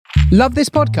Love this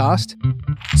podcast?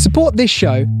 Support this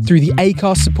show through the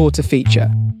Acast supporter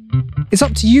feature. It's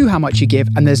up to you how much you give,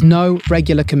 and there's no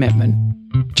regular commitment.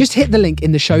 Just hit the link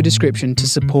in the show description to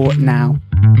support now.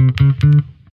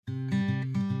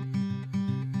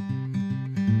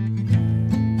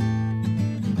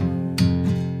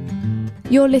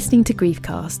 You're listening to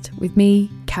Griefcast with me,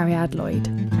 Cariad Lloyd.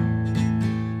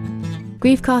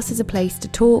 Griefcast is a place to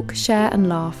talk, share and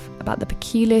laugh about the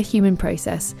peculiar human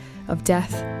process of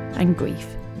death and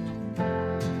grief.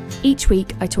 Each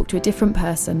week I talk to a different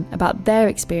person about their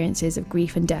experiences of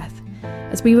grief and death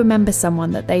as we remember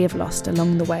someone that they have lost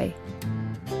along the way,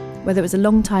 whether it was a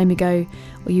long time ago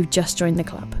or you've just joined the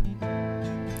club.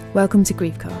 Welcome to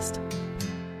Griefcast.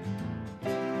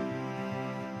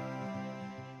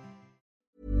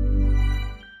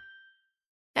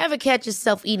 Ever catch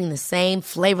yourself eating the same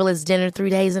flavorless dinner 3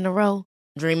 days in a row?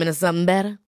 Dreaming of something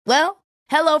better? Well,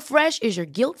 HelloFresh is your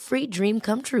guilt-free dream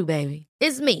come true, baby.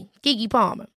 It's me, Keke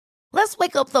Palmer. Let's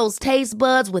wake up those taste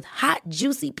buds with hot,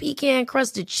 juicy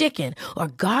pecan-crusted chicken or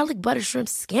garlic butter shrimp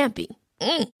scampi.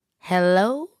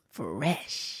 Hello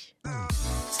Fresh.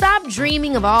 Stop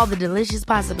dreaming of all the delicious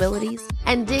possibilities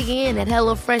and dig in at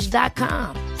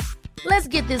HelloFresh.com. Let's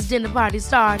get this dinner party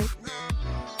started.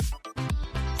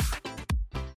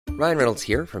 Ryan Reynolds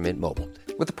here from Mint Mobile.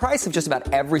 With the price of just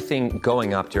about everything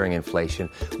going up during inflation,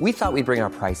 we thought we'd bring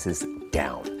our prices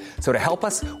down. So to help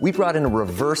us, we brought in a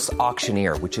reverse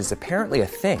auctioneer, which is apparently a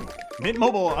thing. Mint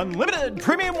Mobile Unlimited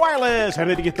Premium Wireless. How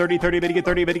to get 30, 30, bit to get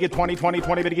 30, bit to get 20, 20,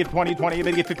 20, bit to get 20, 20,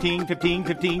 bit to get 15, 15,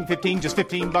 15, 15, just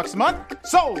 $15 a month?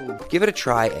 Sold! Give it a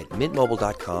try at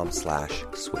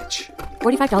mintmobile.com/switch.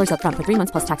 $45 up front for 3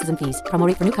 months plus taxes and fees. Promo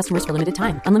rate for new customers for limited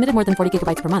time. Unlimited more than 40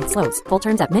 gigabytes per month. Slows full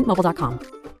terms at mintmobile.com.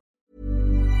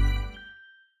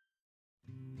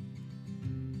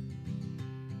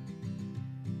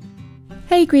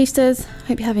 Hey Griefsters,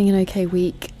 hope you're having an okay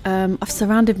week. I've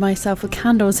surrounded myself with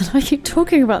candles and I keep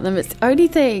talking about them. It's the only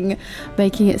thing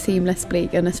making it seem less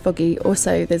bleak and less foggy.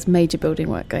 Also, there's major building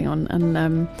work going on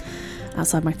and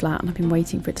outside my flat, and I've been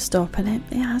waiting for it to stop and it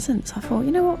hasn't. So I thought,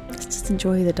 you know what, let's just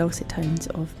enjoy the dulcet tones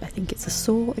of, I think it's a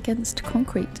saw against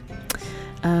concrete.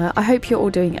 I hope you're all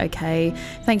doing okay.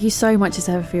 Thank you so much as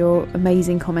ever for your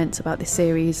amazing comments about this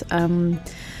series. I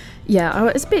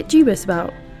was a bit dubious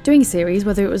about doing a series,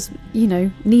 whether it was,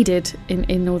 needed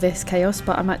in all this chaos,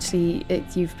 but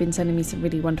you've been sending me some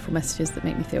really wonderful messages that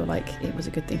make me feel like it was a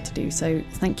good thing to do. So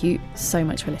thank you so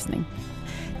much for listening.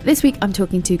 This week I'm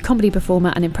talking to comedy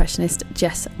performer and impressionist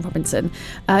Jess Robinson.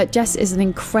 Jess is an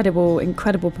incredible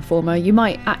performer. You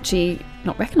might actually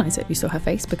not recognise her if you saw her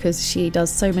face because she does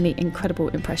so many incredible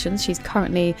impressions. She's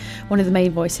currently one of the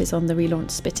main voices on the relaunched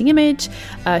Spitting Image.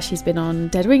 She's been on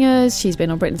Dead Ringers. She's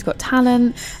been on Britain's Got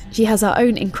Talent. She has her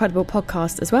own incredible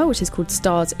podcast as well, which is called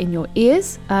Stars in Your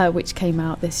Ears, which came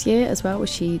out this year as well, where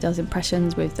she does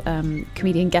impressions with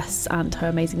comedian guests and her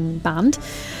amazing band.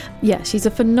 Yeah, she's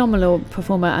a phenomenal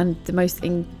performer and the most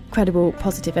incredible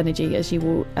positive energy, as you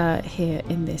will hear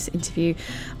in this interview.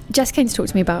 Jess came to talk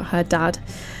to me about her dad,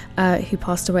 who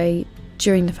passed away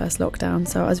during the first lockdown.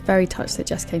 So I was very touched that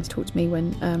Jess came to talk to me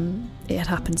when it had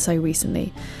happened so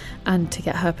recently, and to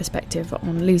get her perspective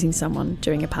on losing someone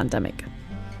during a pandemic.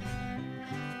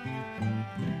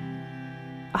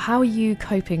 How are you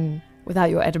coping without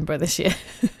your Edinburgh this year?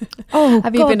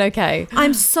 Have you been okay?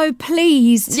 I'm so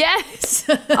pleased. Yes.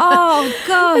 Oh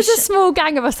gosh. There's a small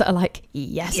gang of us that are like,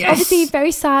 yes. Obviously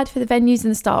very sad for the venues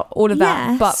and the start, all of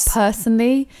that. But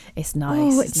personally, it's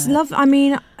nice. Oh, it's lovely. I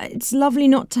mean, it's lovely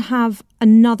not to have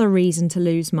another reason to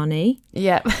lose money.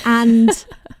 Yeah. And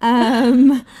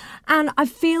and I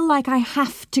feel like I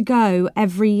have to go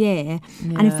every year.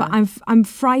 Yeah. And if I'm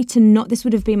frightened not, this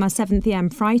would have been my 7th year, I'm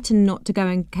frightened not to go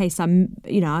in case I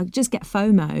just get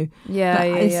FOMO. Yeah,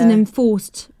 it's an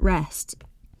enforced rest.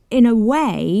 In a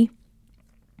way,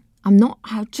 I'm not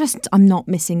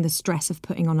missing the stress of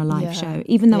putting on a live show,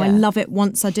 even though I love it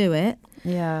once I do it.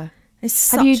 Yeah. It's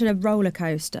such a roller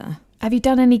coaster. Have you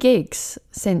done any gigs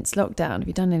since lockdown? Have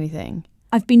you done anything?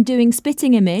 I've been doing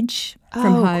Spitting Image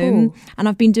from home, cool. And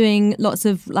I've been doing lots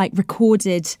of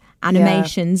recorded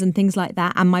animations and things like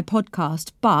that, and my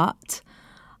podcast, but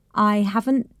I've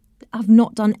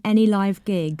not done any live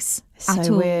gigs at all.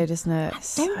 So weird, isn't it? I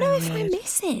don't know if I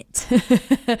miss it.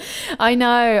 I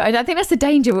know. I think that's the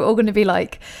danger. We're all going to be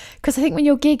like, because I think when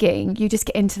you're gigging, you just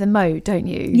get into the mode, don't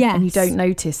you? Yes. And you don't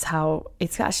notice how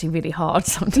it's actually really hard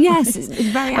sometimes. Yes, it's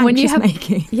very anxious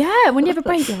making. Yeah, when you have a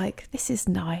break, you're like, this is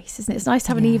nice, isn't it? It's nice to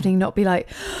have an evening, not be like,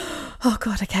 oh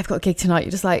God, okay, I've got a gig tonight.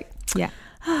 You're just like, yeah.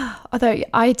 Although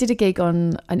I did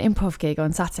an improv gig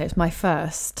on Saturday. It was my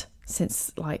first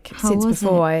since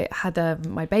before I had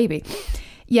my baby.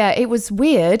 Yeah, it was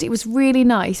weird. It was really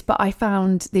nice, but I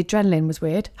found the adrenaline was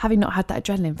weird. Having not had that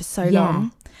adrenaline for so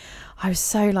long, I was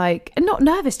so like, and not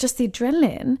nervous, just the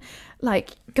adrenaline,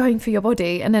 like going through your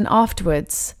body. And then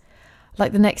afterwards,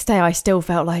 like the next day, I still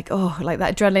felt like, oh, like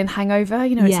that adrenaline hangover,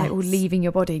 you know, it's like all leaving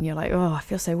your body and you're like, oh, I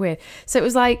feel so weird. So it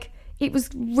was like, it was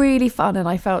really fun and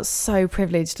I felt so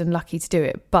privileged and lucky to do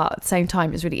it. But at the same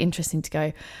time, it was really interesting to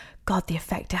go, God, the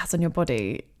effect it has on your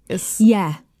body is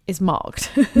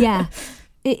marked. Yeah.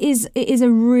 It is a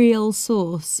real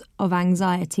source of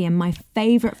anxiety, and my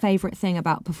favourite thing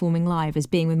about performing live is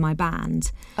being with my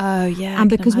band. Oh, yeah. And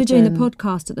because we're doing the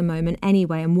podcast at the moment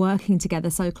anyway and working together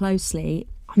so closely,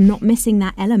 I'm not missing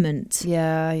that element.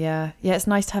 Yeah. Yeah, it's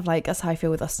nice to have, like, that's how I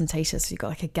feel with Ostentatious. You've got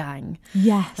like a gang.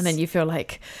 Yes. And then you feel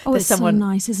like there's someone. So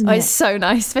nice, isn't it? It's so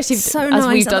nice, especially as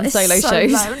we've done solo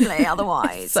shows. So lonely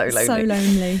otherwise. So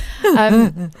lonely. So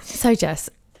lonely. So Jess,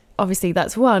 obviously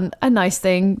that's a nice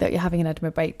thing that you're having an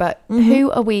Edinburgh break, but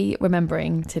who are we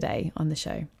remembering today on the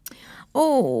show?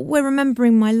 Oh, we're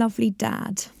remembering my lovely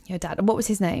dad. Your dad. And what was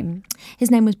his name? His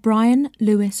name was Brian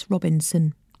Lewis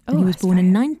Robinson. And he was born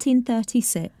in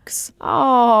 1936.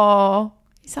 Oh,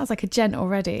 he sounds like a gent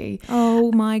already.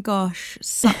 Oh my gosh.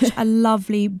 Such a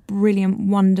lovely, brilliant,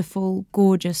 wonderful,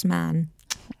 gorgeous man.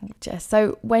 Oh, Jess.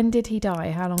 So when did he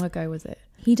die? How long ago was it?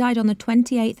 He died on the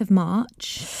 28th of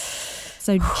March.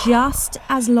 So just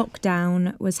as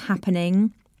lockdown was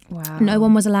happening, wow, no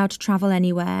one was allowed to travel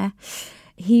anywhere.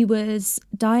 He was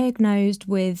diagnosed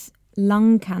with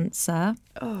lung cancer.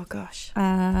 Oh, gosh.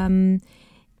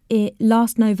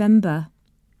 Last November.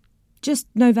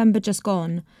 November just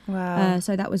gone. Wow.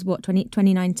 So that was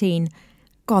 2019.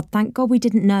 God, thank God we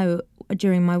didn't know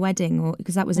during my wedding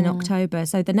because that was in October.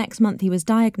 So the next month he was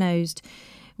diagnosed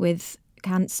with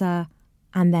cancer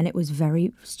and then it was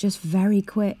just very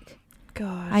quick.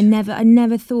 God. I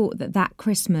never thought that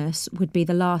Christmas would be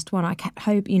the last one. I kept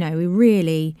hoping, we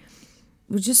really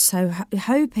were just so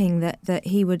hoping that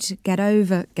he would get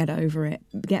over it,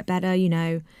 get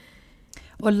better,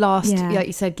 Or like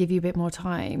you said, give you a bit more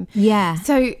time. Yeah.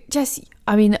 So, Jess,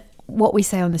 I mean, what we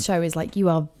say on the show is like you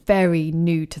are very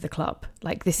new to the club.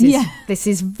 Like this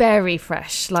is very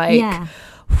fresh. Like,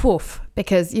 woof,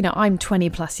 because I'm 20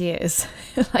 plus years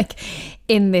like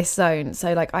in this zone.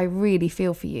 So like I really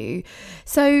feel for you.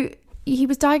 So he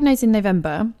was diagnosed in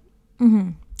November.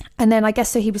 Mm-hmm. And then I guess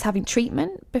so he was having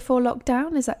treatment before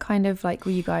lockdown. Is that kind of like,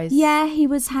 were you guys? Yeah, he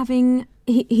was having,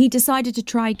 he decided to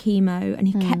try chemo and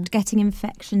he kept getting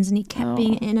infections and he kept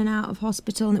being in and out of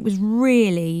hospital and it was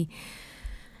really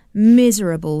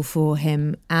miserable for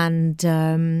him. And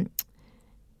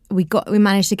we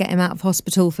managed to get him out of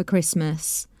hospital for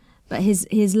Christmas. But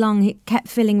his lung, it kept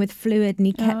filling with fluid and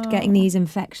he kept getting these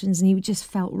infections and he just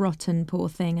felt rotten, poor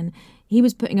thing. And he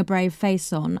was putting a brave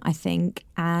face on, I think,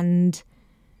 and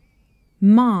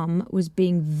Mum was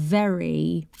being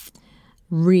very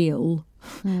real,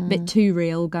 a bit too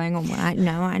real, going on, I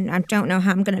don't know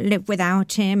how I'm going to live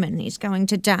without him and he's going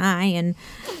to die. And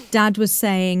Dad was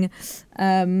saying,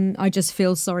 I just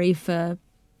feel sorry for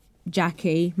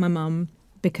Jackie, my mum,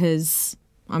 because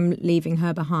I'm leaving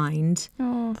her behind.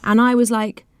 Oh. And I was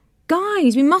like,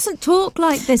 guys, we mustn't talk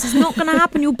like this. It's not going to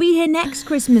happen. You'll be here next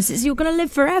Christmas. You're going to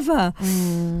live forever.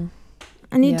 And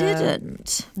he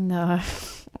didn't. No.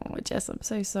 Oh, Jess, I'm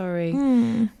so sorry.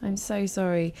 I'm so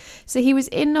sorry. So he was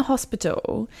in the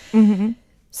hospital. Mm-hmm.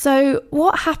 So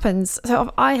what happens?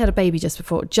 So I had a baby just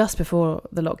before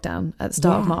the lockdown at the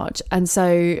start of March. And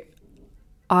so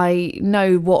I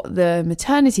know what the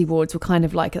maternity wards were kind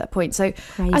of like at that point. So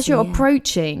as you're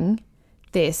approaching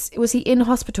this, was he in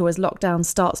hospital as lockdown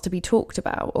starts to be talked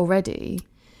about already?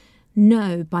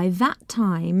 No, by that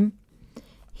time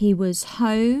he was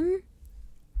home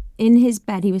in his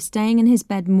bed. He was staying in his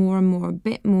bed more and more, a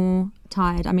bit more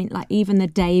tired. I mean, like even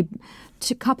a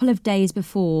couple of days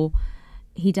before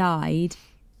he died,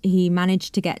 he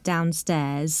managed to get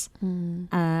downstairs.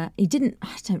 He didn't,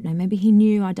 I don't know, maybe he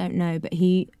knew, I don't know, but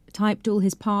he typed all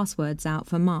his passwords out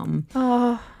for Mum.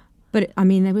 Oh. But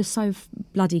they were so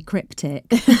bloody cryptic.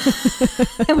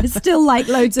 There was still like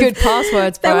loads of good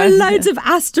passwords. There were loads of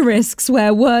asterisks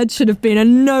where words should have been,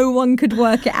 and no one could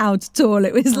work it out at all.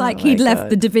 It was like he'd left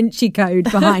the Da Vinci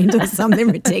Code behind or something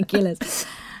ridiculous.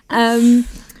 And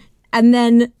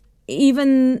then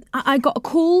even I got a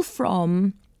call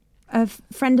from a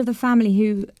friend of the family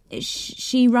who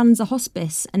she runs a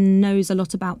hospice and knows a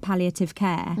lot about palliative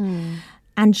care,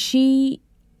 and she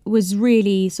was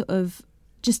really sort of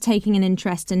just taking an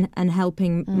interest in and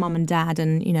helping Mum and Dad.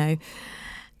 And,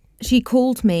 she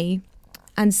called me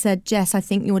and said, Jess, I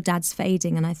think your dad's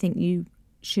fading and I think you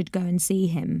should go and see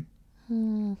him.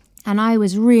 And I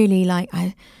was really like,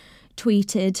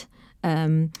 tweeted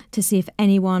to see if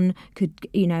anyone could,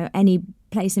 any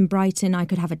place in Brighton I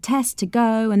could have a test to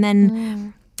go. And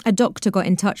then a doctor got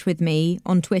in touch with me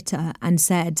on Twitter and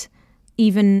said,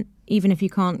 even if you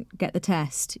can't get the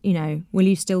test, will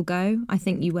you still go? I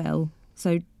think you will.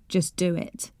 So just do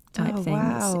it type thing.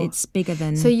 Wow. It's bigger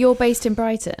than... So you're based in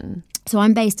Brighton? So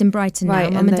I'm based in Brighton now.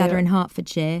 Right, Mum and Dad are in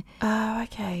Hertfordshire. Oh,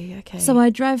 okay. So I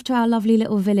drove to our lovely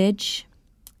little village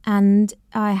and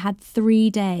I had 3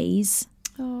 days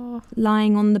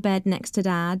lying on the bed next to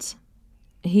Dad.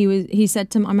 He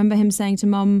said to... I remember him saying to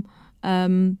Mum,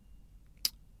 maybe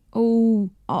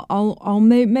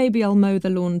I'll mow the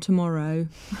lawn tomorrow.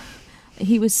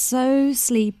 He was so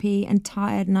sleepy and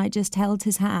tired and I just held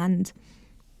his hand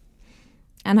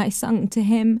and I sung to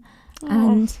him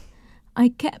and I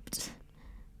kept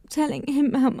telling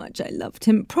him how much I loved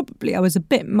him. Probably I was a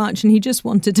bit much and he just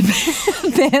wanted a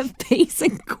bit of peace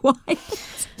and quiet.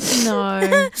 No,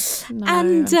 and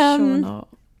I'm sure not.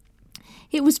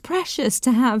 It was precious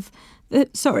to have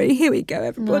sorry, here we go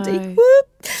everybody. No.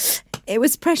 Whoop. It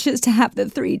was precious to have the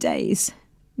 3 days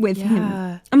with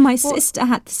him. And my sister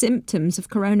had the symptoms of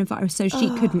coronavirus, so she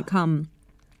couldn't come.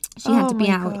 She had to be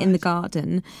out in the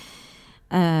garden.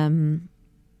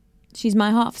 She's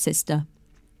my half sister.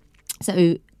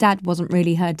 So Dad wasn't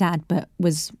really her dad, but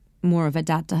was more of a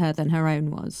dad to her than her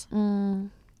own was.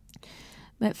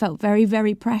 But it felt very,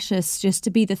 very precious just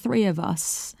to be the three of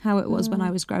us, how it was when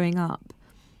I was growing up.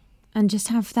 And just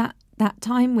have that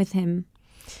time with him.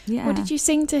 Yeah. What did you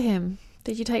sing to him?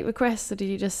 Did you take requests or did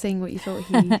you just sing what you thought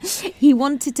he... He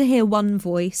wanted to hear One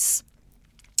Voice,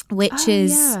 which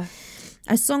is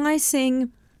a song I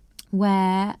sing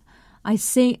where I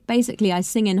sing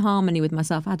in harmony with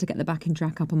myself. I had to get the backing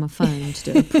track up on my phone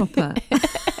to do a proper...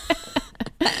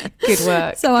 Good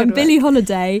work. So I'm Billie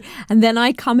Holiday, and then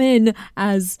I come in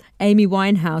as Amy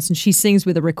Winehouse, and she sings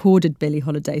with a recorded Billie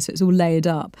Holiday, so it's all layered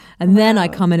up. And then I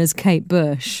come in as Kate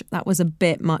Bush. That was a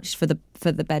bit much for the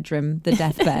bedroom, the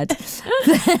deathbed.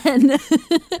 Then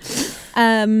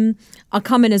I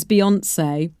come in as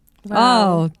Beyonce. Wow.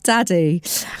 Oh, daddy.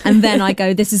 And then I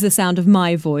go, this is the sound of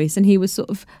my voice. And he was sort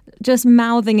of just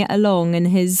mouthing it along in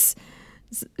his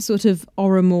sort of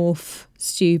oromorph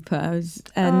stupor.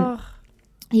 And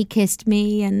he kissed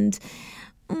me and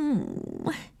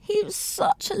he was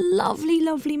such a lovely,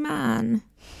 lovely man.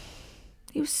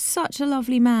 He was such a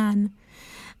lovely man.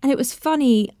 And it was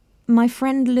funny, my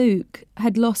friend Luke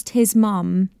had lost his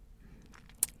mum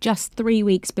just 3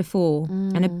 weeks before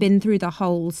and had been through the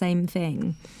whole same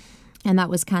thing. And that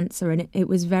was cancer. And he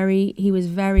was very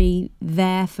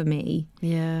there for me.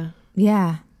 Yeah.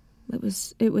 Yeah. It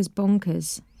was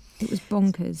bonkers. It was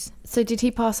bonkers. So did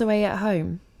he pass away at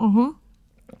home? Uh-huh.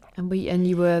 And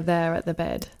you were there at the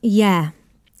bed? Yeah.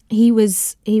 He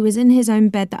was in his own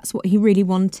bed. That's what he really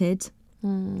wanted.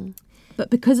 But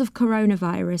because of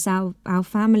coronavirus, our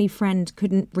family friend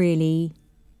couldn't really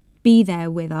be there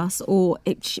with us, or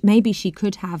maybe she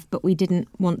could have, but we didn't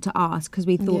want to ask because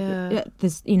we thought at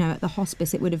the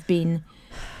hospice it would have been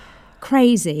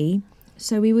crazy.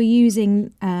 So we were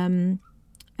using,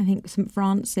 I think, St.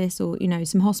 Francis or,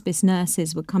 some hospice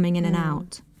nurses were coming in and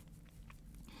out.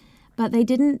 But they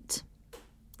didn't,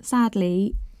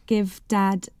 sadly, give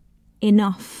Dad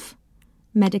enough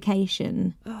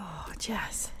medication. Oh,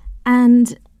 Jess.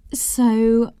 And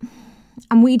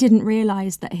we didn't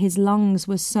realise that his lungs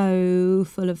were so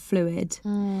full of fluid.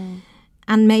 And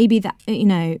maybe that,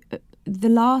 the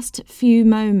last few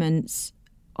moments,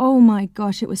 oh my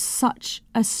gosh, it was such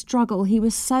a struggle. He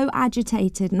was so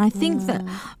agitated. And I think that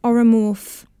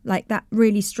oromorph, like that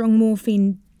really strong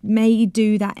morphine, may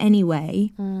do that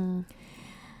anyway.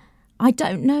 I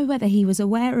don't know whether he was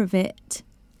aware of it.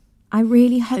 I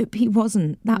really hope he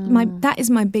wasn't. That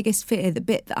is my biggest fear, the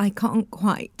bit that I can't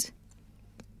quite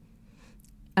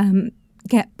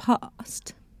get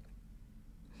past.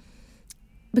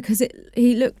 Because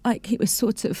he looked like he was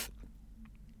sort of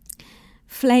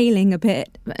flailing a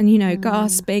bit and,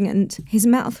 gasping, and his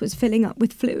mouth was filling up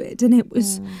with fluid, and it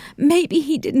was, maybe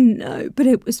he didn't know, but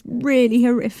it was really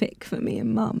horrific for me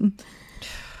and Mum.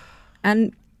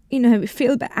 And, we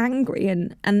feel a bit angry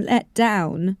and let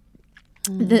down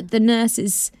that the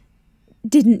nurses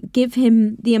didn't give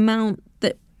him the amount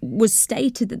that was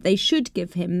stated that they should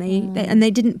give him.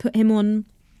 They didn't put him on,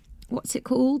 what's it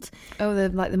called? Oh, the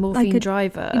morphine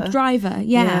driver. A driver,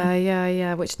 yeah.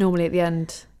 Yeah. Which normally at the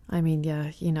end, I mean,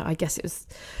 I guess it was...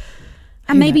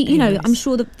 And maybe, I'm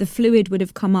sure that the fluid would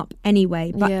have come up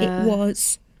anyway, but it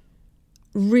was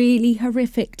really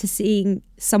horrific to seeing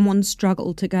someone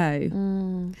struggle to go.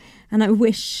 And I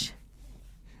wish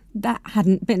that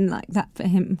hadn't been like that for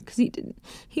him, because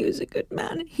he was a good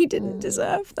man and he didn't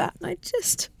deserve that. And I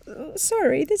just,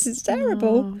 sorry, this is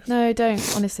terrible. No,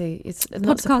 don't. Honestly, it's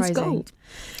not Podcast surprising. gold.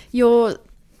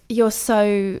 You're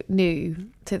so new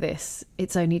to this.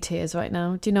 It's only tears right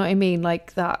now. Do you know what I mean?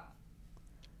 Like that.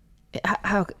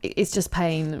 How it's just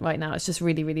pain right now. It's just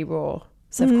really, really raw.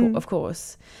 So of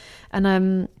course,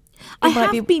 and I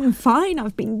have been fine.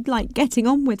 I've been like getting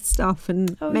on with stuff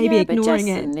and maybe ignoring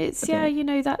it. And it's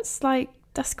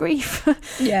that's grief.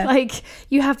 Yeah. Like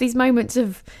you have these moments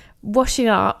of washing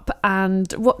up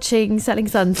and watching Selling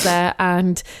Sunset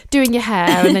and doing your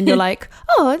hair, and then you're like,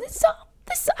 oh, this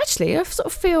actually I sort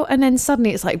of feel, and then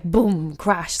suddenly it's like boom,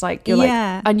 crash. Like you're like,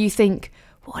 and you think,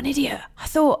 what an idiot! I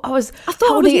thought I was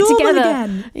holding it together.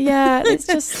 Again. Yeah, it's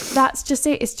just that's just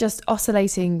it. It's just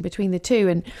oscillating between the two.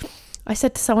 And I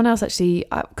said to someone else actually,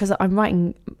 because I'm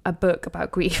writing a book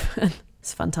about grief.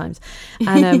 It's fun times,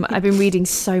 and I've been reading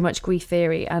so much grief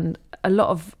theory, and a lot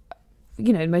of,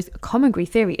 you know, the most common grief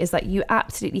theory is that you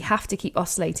absolutely have to keep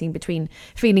oscillating between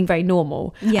feeling very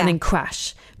normal and then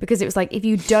crash, because it was like if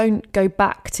you don't go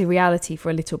back to reality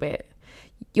for a little bit,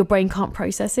 your brain can't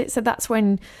process it. So that's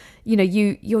when, you know,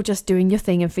 you're just doing your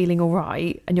thing and feeling all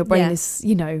right, and your brain is,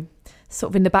 you know,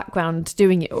 sort of in the background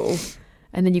doing it all,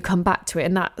 and then you come back to it,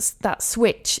 and that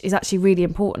switch is actually really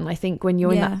important. I think when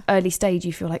you're in that early stage,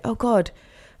 you feel like, oh God,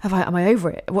 am I over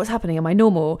it? What's happening? Am I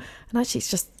normal? And actually it's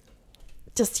just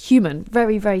human,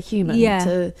 very, very human.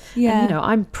 And, you know,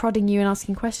 I'm prodding you and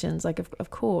asking questions, like of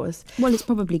course. Well, it's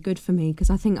probably good for me, because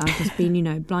I think I've just been, you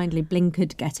know, blindly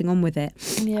blinkered getting on with it.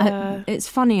 It's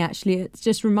funny actually, it's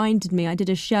just reminded me, I did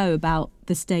a show about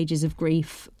the stages of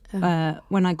grief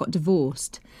when I got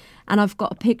divorced, and I've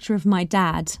got a picture of my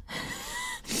dad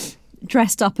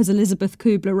dressed up as Elizabeth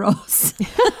Kubler-Ross.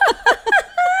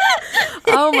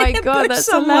 Oh my God, that's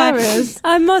hilarious.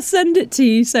 I must send it to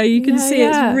you so you can see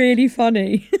it's really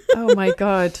funny. Oh my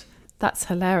God, that's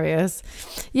hilarious.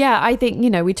 Yeah, I think, you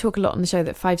know, we talk a lot on the show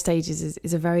that 5 stages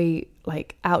is a very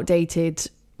like outdated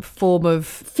form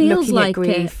of looking at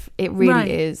grief. It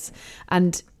really is.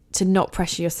 And to not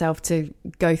pressure yourself to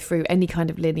go through any kind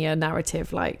of linear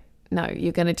narrative, like, no,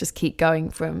 you're going to just keep going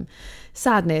from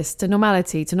sadness to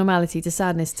normality to normality to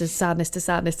sadness to sadness to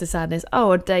sadness to sadness.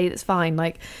 Oh, a day that's fine.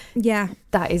 Like,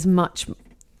 that is much,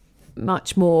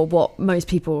 much more what most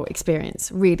people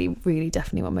experience. Really, really,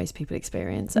 definitely what most people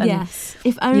experience. And yes,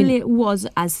 if only it was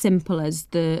as simple as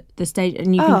the stage,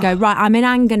 and you can go, right, I'm in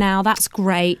anger now. That's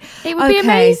great. It would be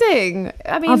amazing.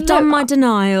 I mean, I've done my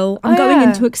denial. I'm going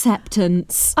into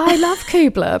acceptance. I love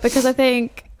Kubler because I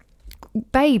think,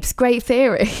 babes, great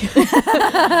theory.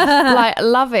 Like,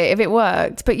 love it if it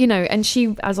worked. But, you know, and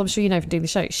she, as I'm sure you know from doing the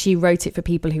show, she wrote it for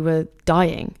people who were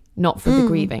dying, not for the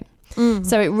grieving.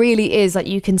 So it really is like,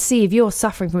 you can see if you're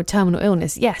suffering from a terminal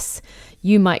illness, yes,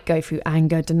 you might go through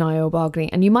anger, denial, bargaining,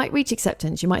 and you might reach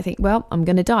acceptance. You might think, well, I'm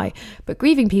going to die. But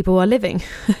grieving people are living.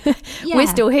 We're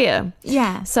still here.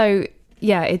 Yeah. So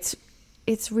yeah, it's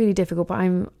really difficult, but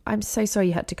I'm so sorry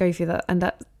you had to go through that. And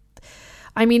that,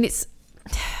 I mean, it's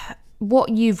what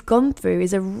you've gone through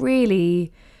is a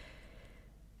really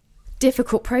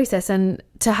difficult process, and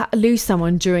to lose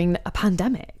someone during a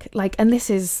pandemic, like, and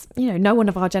this is, you know, no one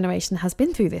of our generation has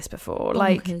been through this before. Bonkers.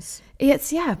 Like,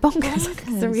 it's bonkers.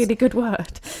 It's a really good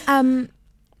word.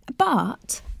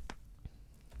 But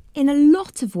in a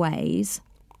lot of ways,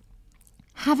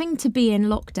 having to be in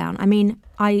lockdown, I mean,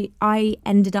 I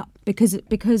ended up,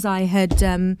 because I had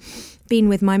been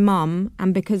with my mum,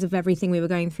 and because of everything we were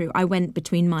going through, I went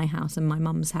between my house and my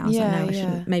mum's house. I know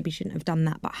I shouldn't have done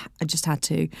that, but I just had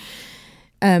to,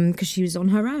 because she was on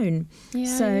her own.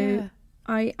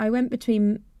 I went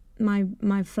between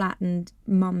my flat and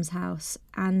mum's house,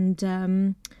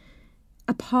 and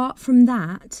apart from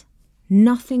that,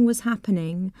 nothing was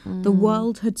happening. The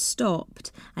world had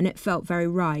stopped, and it felt very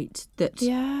right that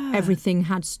everything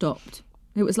had stopped.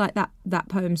 It was like that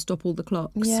poem, Stop All the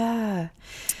Clocks. Yeah.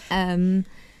 And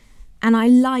I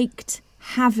liked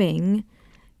having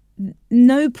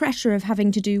no pressure of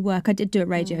having to do work. I did do a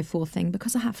Radio 4 thing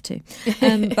because I have to.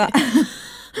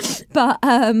 But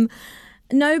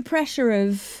no pressure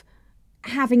of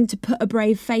having to put a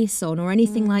brave face on or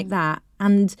anything like that.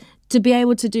 And to be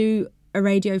able to do a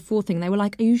Radio 4 thing, they were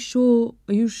like, are you sure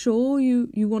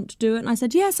you want to do it? And I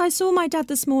said, yes, I saw my dad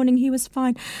this morning, he was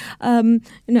fine.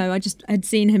 I just had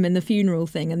seen him in the funeral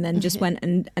thing, and then just went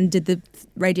and did the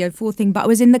Radio 4 thing. But I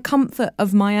was in the comfort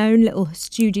of my own little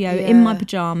studio in my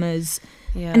pyjamas,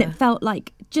 and it felt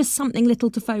like just something little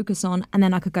to focus on, and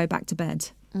then I could go back to bed.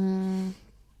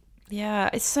 Yeah,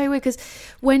 it's so weird, because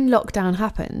when lockdown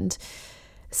happened,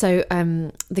 So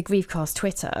the Griefcast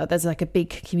Twitter, there's like a big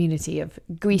community of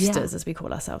griefsters, as we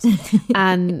call ourselves.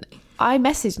 And I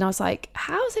messaged and I was like,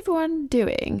 how's everyone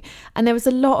doing? And there was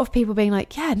a lot of people being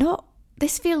like,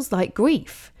 this feels like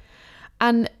grief.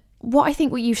 And what I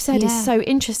think what you've said is so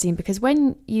interesting, because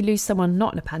when you lose someone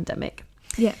not in a pandemic,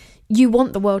 you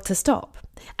want the world to stop.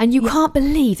 And you can't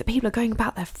believe that people are going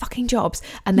about their fucking jobs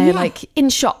and they're like in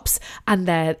shops and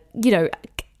they're, you know,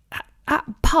 at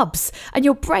pubs, and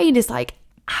your brain is like,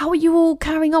 how are you all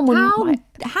carrying on when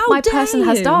my person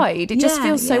has died? It just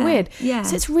feels so weird. Yeah.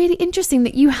 So it's really interesting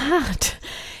that you had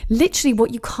literally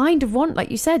what you kind of want.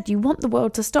 Like you said, you want the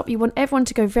world to stop. You want everyone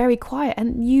to go very quiet.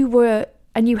 And you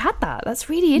had that. That's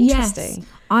really interesting.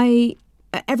 Yes.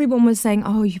 Everyone was saying,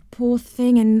 oh, you poor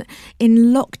thing. And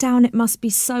in lockdown, it must be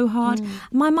so hard.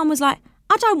 My mum was like,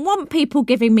 I don't want people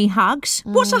giving me hugs.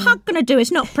 What's a hug going to do?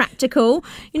 It's not practical.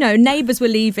 You know, neighbours were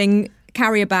leaving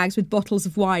carrier bags with bottles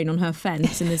of wine on her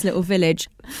fence in this little village.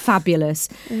 Fabulous.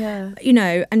 Yeah. You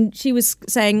know, and she was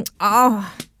saying,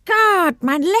 oh, God,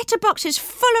 my letterbox is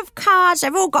full of cards.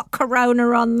 They've all got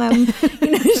corona on them.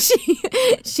 You know,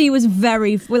 she was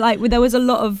very, like, there was a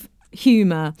lot of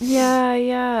humour.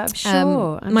 Yeah, I'm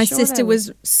sure. My sister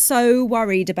was so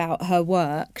worried about her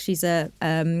work. She's a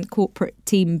corporate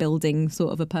team building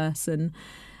sort of a person.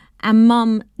 And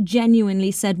Mum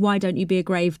genuinely said, why don't you be a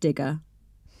gravedigger?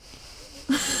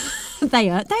 They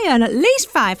earn at least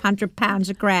 £500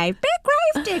 a grave. Be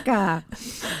a gravedigger.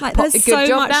 Like, there's good so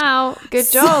job much, now. Good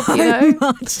job, so you know.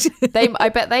 Much. I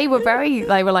bet they were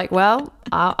like, well,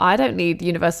 I don't need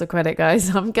universal credit,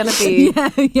 guys. I'm going to be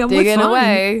digging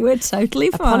away. We're totally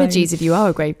fine. Apologies if you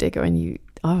are a gravedigger and you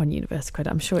are on universal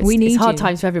credit. I'm sure it's hard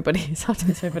times for everybody. It's hard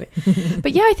times for everybody.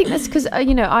 But yeah, I think that's because,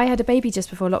 you know, I had a baby just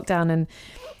before lockdown, and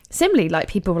similarly, like,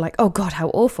 people were like, oh God, how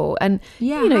awful. And,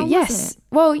 you know, yes.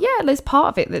 Well, yeah, there's part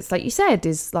of it that's, like you said,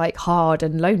 is like hard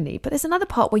and lonely. But there's another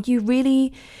part where you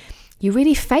really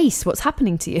face what's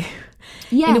happening to you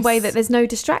in a way that there's no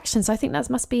distractions. So I think that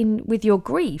must be with your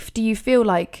grief. Do you feel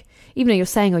like, even though you're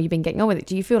saying, oh, you've been getting on with it,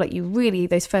 do you feel like you really,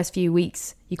 those first few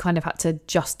weeks, you kind of had to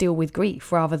just deal with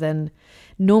grief rather than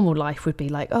normal life would be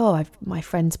like, oh, I've my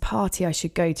friend's party I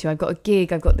should go to. I've got a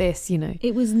gig. I've got this, you know.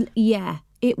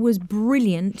 It was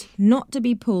brilliant not to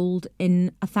be pulled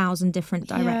in 1,000 different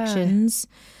directions.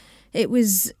 Yeah. It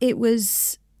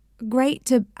was great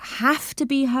to have to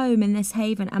be home in this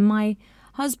haven. And my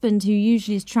husband, who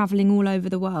usually is travelling all over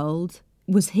the world,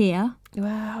 was here.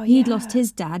 Wow, He'd lost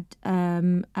his dad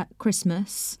at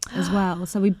Christmas as well.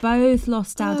 So we both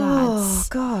lost our dads. Oh,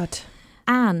 God.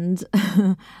 And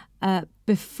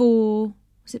before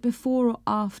or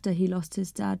after he lost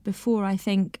his dad? Before, I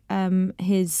think,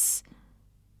 his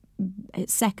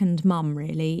second mum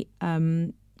really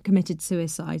committed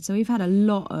suicide. So we've had a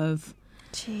lot of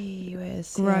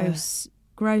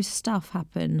gross stuff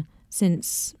happen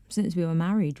since we were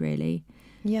married, really.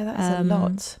 Yeah, that's a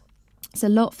lot. It's a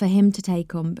lot for him to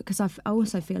take on, because I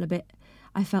also felt a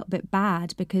bit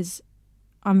bad because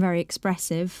I'm very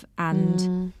expressive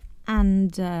and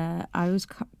I was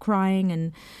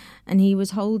crying and he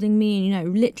was holding me and, you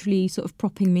know, literally sort of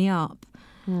propping me up.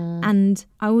 And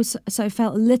I also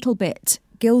felt a little bit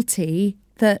guilty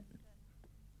that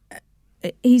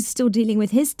he's still dealing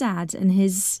with his dad and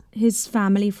his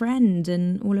family friend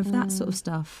and all of that sort of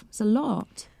stuff. It's a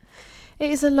lot.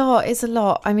 It is a lot. It's a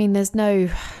lot. I mean, there's no...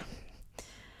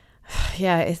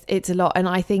 Yeah, it's a lot. And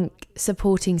I think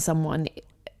supporting someone,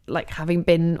 like having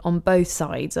been on both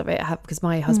sides of it, because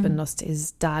my husband lost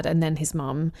his dad and then his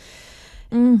mum,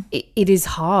 it is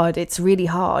hard. It's really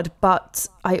hard. But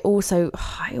I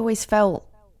always felt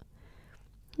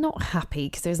not happy,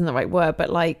 because there isn't the right word, but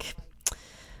like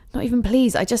not even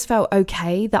pleased. I just felt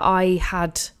okay that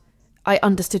I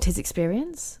understood his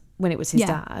experience when it was his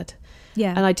dad.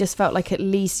 Yeah. And I just felt like, at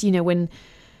least, you know,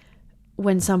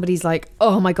 when somebody's like,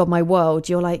 oh my God, my world,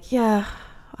 you're like, yeah,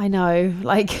 I know.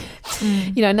 Like,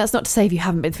 you know, and that's not to say if you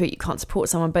haven't been through it, you can't support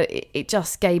someone, but it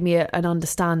just gave me an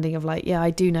understanding of like, yeah, I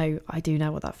do know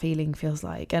what that feeling feels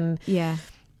like. And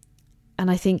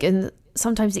I think, and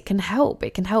sometimes it can help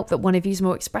that one of you's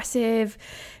more expressive.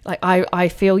 Like I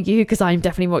feel you, because I'm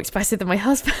definitely more expressive than my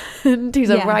husband, who's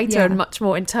a writer and much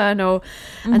more internal.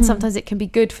 And sometimes it can be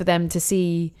good for them to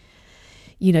see,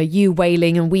 you know, you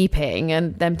wailing and weeping,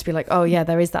 and them to be like, oh yeah,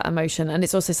 there is that emotion. And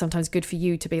it's also sometimes good for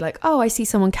you to be like, oh, I see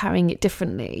someone carrying it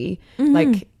differently.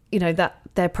 Like, you know, that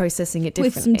they're processing it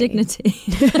differently. With some dignity.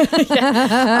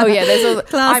 Oh yeah, there's all,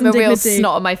 I'm a real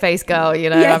snot on my face girl, you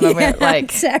know. I'm a real,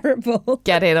 like, terrible.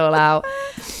 Get it all out.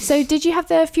 So did you have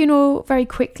the funeral very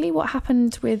quickly? What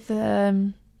happened with...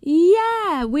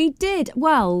 Yeah, we did.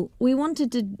 Well, we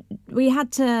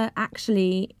had to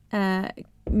actually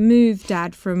move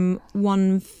Dad from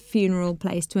one funeral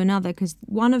place to another because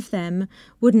one of them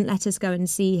wouldn't let us go and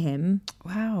see him.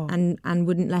 Wow. And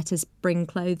wouldn't let us bring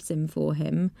clothes in for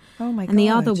him. Oh, my God. And the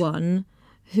other one,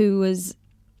 who was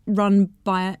run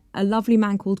by a lovely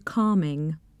man called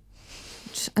Calming.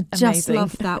 I just Amazing.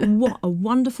 love that. What a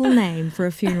wonderful name for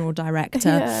a funeral director.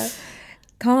 Yeah.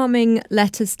 Calming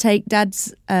let us take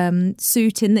Dad's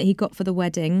suit in that he got for the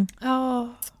wedding.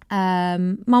 Oh.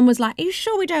 Mum was like, "Are you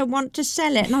sure we don't want to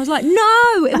sell it?" And I was like,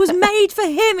 "No, it was made for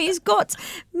him. He's got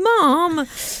Mum."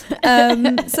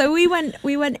 So we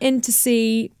went in to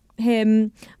see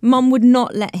him. Mum would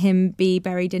not let him be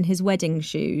buried in his wedding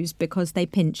shoes because they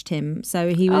pinched him. So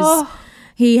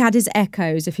he had his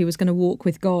echoes if he was going to walk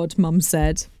with God, Mum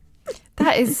said.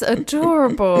 That is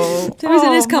adorable. So he was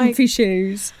in his comfy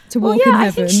shoes to walk in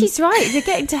heaven. I think she's right. If you're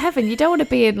getting to heaven, you don't want to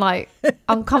be in like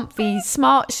uncomfy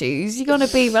smart shoes. You're going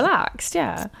to be relaxed,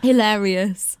 yeah.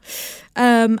 Hilarious.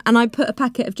 And I put a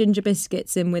packet of ginger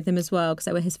biscuits in with him as well because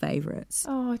they were his favourites.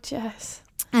 Oh, Jess.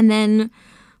 And then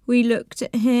we looked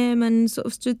at him and sort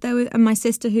of stood there and my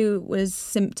sister, who was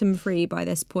symptom free by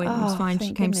this point, was fine.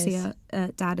 She came to see her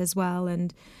Dad as well.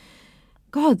 And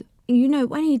God, you know,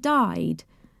 when he died,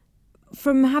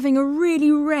 from having a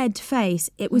really red face,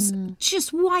 it was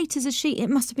just white as a sheet. It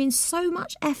must have been so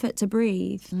much effort to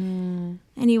breathe.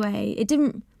 Anyway, it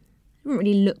didn't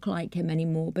really look like him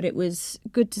anymore, but it was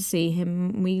good to see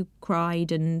him. We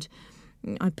cried and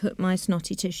I put my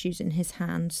snotty tissues in his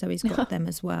hand, so he's got them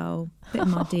as well. Bit of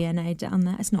my DNA down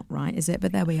there. It's not right, is it?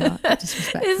 But there we are.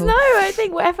 Disrespectful. I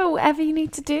think whatever you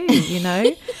need to do, you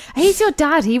know. He's your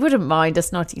dad. He wouldn't mind a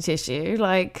snotty tissue.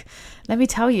 Like, let me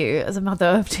tell you, as a mother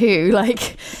of two,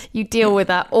 like, you deal with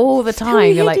that all the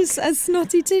time. You're like, has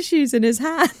snotty tissues in his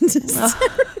hand.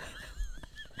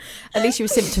 At least you were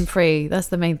symptom free. That's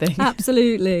the main thing.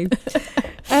 Absolutely.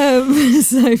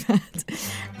 So bad.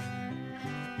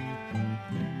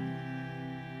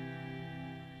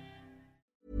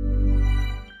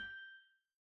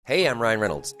 Hey, I'm Ryan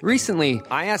Reynolds. Recently,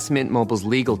 I asked Mint Mobile's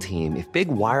legal team if big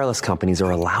wireless companies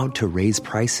are allowed to raise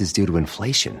prices due to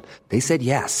inflation. They said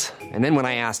yes. And then when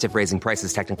I asked if raising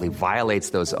prices technically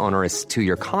violates those onerous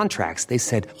 2-year contracts, they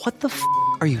said, "What the f***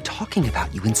 are you talking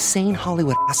about, you insane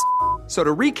Hollywood ass?" So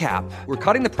to recap, we're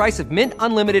cutting the price of Mint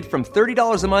Unlimited from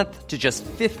 $30 a month to just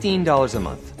 $15 a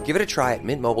month. Give it a try at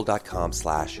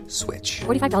mintmobile.com/switch.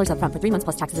 $45 up front for 3 months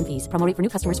plus taxes and fees. Promo rate for new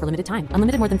customers for limited time.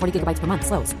 Unlimited more than 40 gigabytes per month.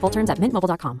 Slows full terms at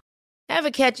mintmobile.com.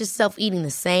 Ever catch yourself eating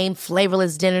the same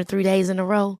flavorless dinner 3 days in a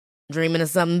row? Dreaming of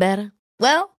something better?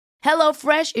 Well,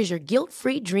 HelloFresh is your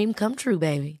guilt-free dream come true,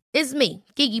 baby. It's me,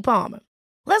 Keke Palmer.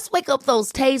 Let's wake up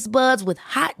those taste buds with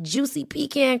hot, juicy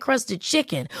pecan-crusted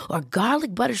chicken or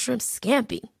garlic butter shrimp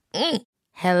scampi.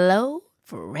 Hello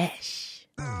Fresh.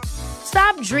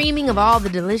 Stop dreaming of all the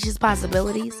delicious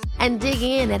possibilities and dig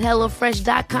in at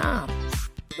HelloFresh.com.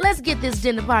 Let's get this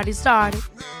dinner party started.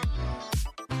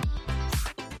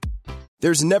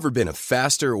 There's never been a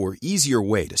faster or easier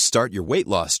way to start your weight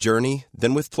loss journey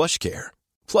than with PlushCare.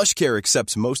 PlushCare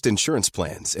accepts most insurance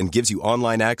plans and gives you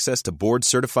online access to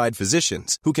board-certified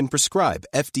physicians who can prescribe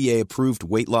FDA-approved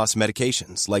weight loss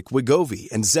medications like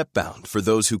Wegovy and Zepbound for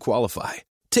those who qualify.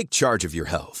 Take charge of your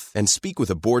health and speak with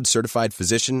a board-certified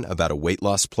physician about a weight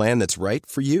loss plan that's right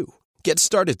for you. Get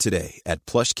started today at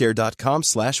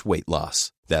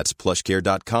plushcare.com/weight-loss. That's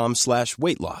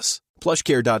plushcare.com/weight-loss.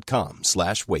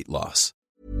 plushcare.com/weight-loss.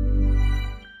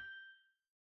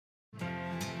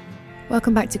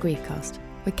 Welcome back to Griefcast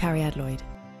with Carrie Lloyd.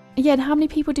 Yeah, and how many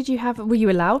people did you have? Were you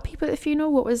allowed people at the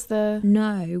funeral? What was the...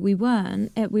 No, we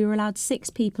weren't. We were allowed 6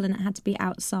 people and it had to be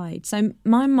outside. So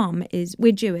my mum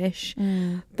we're Jewish,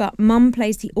 but Mum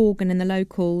plays the organ in the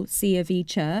local C of E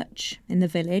church in the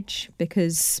village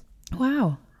because...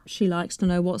 Wow. She likes to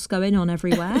know what's going on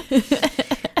everywhere.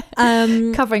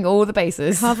 Covering all the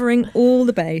bases. Covering all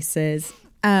the bases.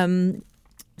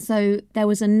 So there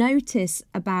was a notice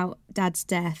about Dad's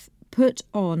death put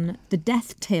on the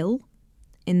death till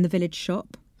in the village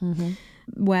shop,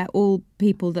 where all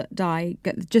people that die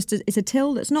get it's a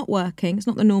till that's not working. It's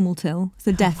not the normal till. It's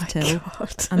the death till.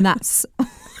 God. And that's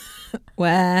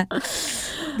where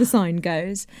the sign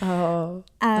goes. Oh,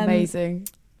 amazing.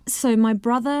 So my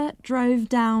brother drove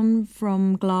down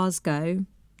from Glasgow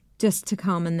just to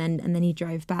come and then he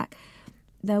drove back.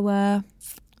 There were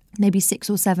maybe 6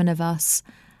 or 7 of us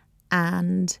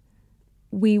and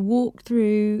we walked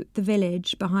through the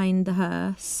village behind the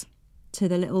hearse to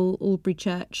the little Albury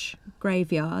Church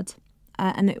graveyard.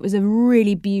 And it was a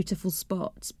really beautiful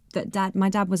spot that my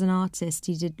dad was an artist.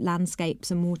 He did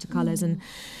landscapes and watercolours and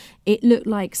It looked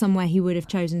like somewhere he would have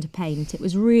chosen to paint. It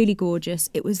was really gorgeous.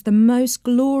 It was the most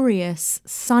glorious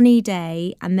sunny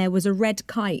day, and there was a red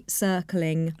kite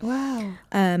circling. Wow.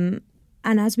 And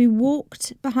as we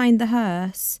walked behind the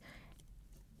hearse,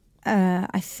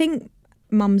 I think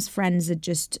Mum's friends had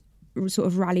just sort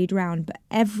of rallied round, but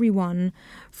everyone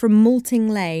from Malting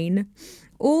Lane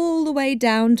all the way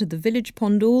down to the village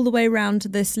pond, all the way round to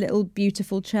this little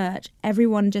beautiful church,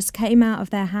 everyone just came out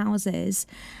of their houses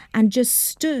and just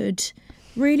stood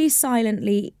really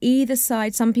silently either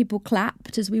side. Some people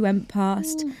clapped as we went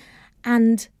past.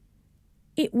 And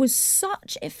it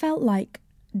felt like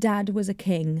Dad was a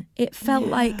king. It felt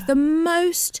like the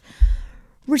most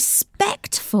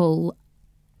respectful,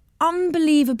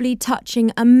 unbelievably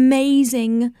touching,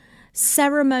 amazing,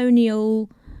 ceremonial,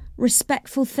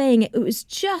 respectful thing. It was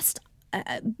just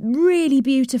really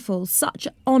beautiful, such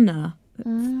honour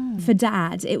for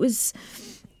Dad. It was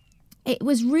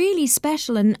really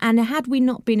special, and had we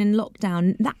not been in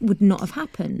lockdown, that would not have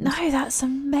happened. No, that's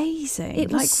amazing.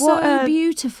 It was so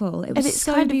beautiful. It was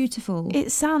so beautiful.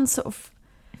 It sounds sort of,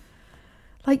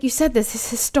 like you said, there's this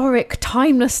historic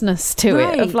timelessness to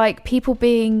it, of like people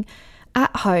being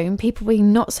at home, people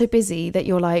being not so busy that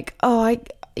you're like, oh,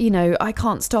 I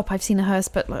can't stop. I've seen a hearse,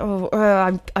 but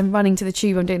I'm running to the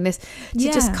tube. I'm doing this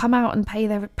to just come out and pay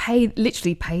their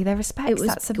respects. It was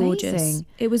That's gorgeous. Amazing.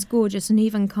 It was gorgeous, and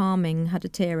even Carming had a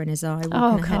tear in his eye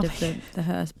walking ahead of the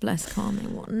hearse. Bless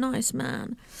Carming, what a nice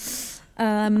man.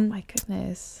 Oh my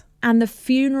goodness! And the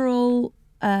funeral,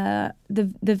 the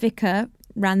vicar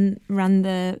ran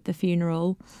the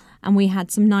funeral, and we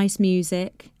had some nice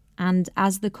music. And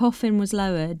as the coffin was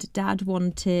lowered, Dad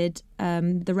wanted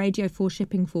the Radio 4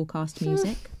 shipping forecast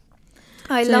music.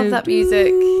 I love that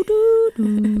music.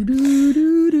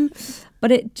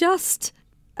 But it just,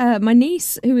 my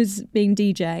niece, who was being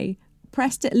DJ,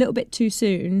 pressed it a little bit too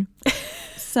soon.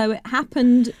 So it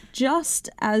happened just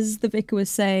as the vicar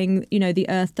was saying, the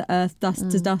earth to earth,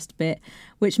 dust to dust bit,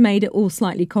 which made it all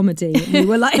slightly comedy. And we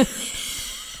were like...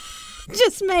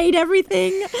 just made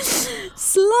everything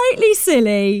slightly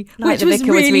silly, like which the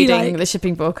vicar was really reading the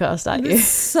shipping forecast at you.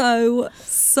 So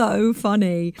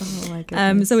funny. Oh my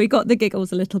goodness. So we got the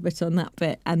giggles a little bit on that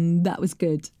bit, and that was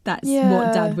good. That's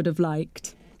what Dad would have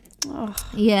liked. Oh.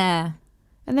 Yeah.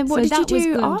 And then what did you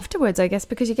do afterwards? I guess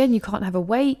because again, you can't have a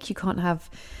wake, you can't have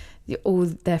all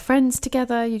their friends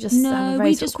together. You just have a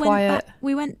very sort of quiet.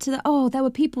 We went to there were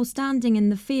people standing in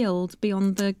the field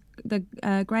beyond the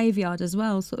graveyard as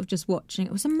well, sort of just watching.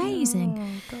 It was amazing.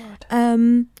 Oh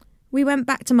God. We went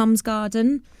back to Mum's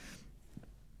garden,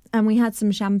 and we had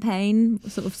some champagne,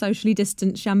 sort of socially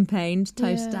distanced champagne to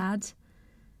toast Dad,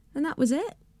 and that was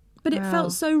it. But it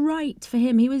felt so right for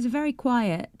him. He was a very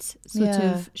quiet, sort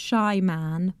of shy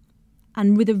man,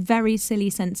 and with a very silly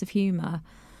sense of humour.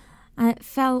 And it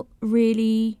felt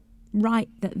really right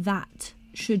that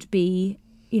should be,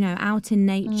 out in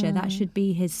nature. That should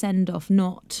be his send-off,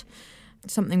 not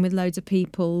something with loads of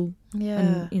people.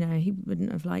 Yeah. And, he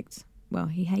wouldn't have liked... Well,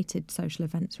 he hated social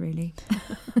events, really.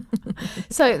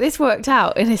 So this worked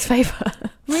out in his favour.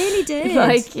 Really did.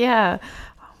 Oh,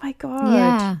 my God.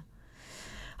 Yeah.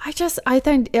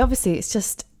 Obviously, it's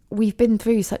just, we've been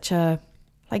through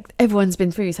everyone's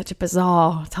been through such a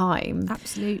bizarre time.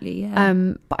 Absolutely, yeah.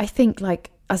 But I think,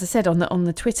 as I said on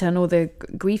the Twitter, and all the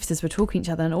griefsters were talking to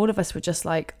each other, and all of us were just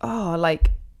like,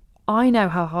 I know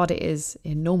how hard it is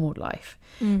in normal life,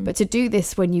 but to do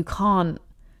this when you can't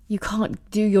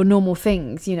do your normal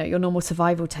things, your normal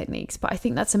survival techniques. But I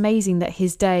think that's amazing that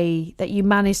his day, that you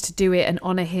managed to do it and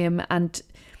honour him. And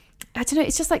I don't know,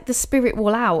 it's just like the spirit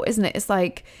will out, isn't it? It's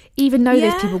like, even though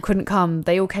those people couldn't come,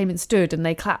 they all came and stood and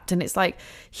they clapped. And it's like,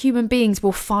 human beings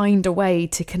will find a way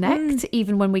to connect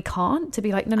even when we can't, to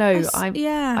be like, no,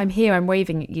 I'm here, I'm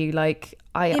waving at you. Like,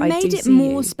 I made it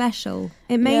more special.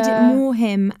 It made it more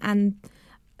him. And,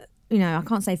 I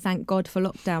can't say thank God for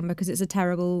lockdown, because it's a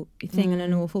terrible thing and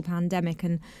an awful pandemic.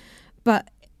 But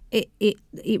it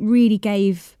really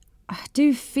gave, I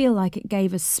do feel like it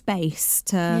gave us space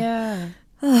to...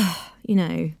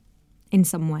 in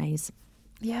some ways.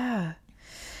 Yeah.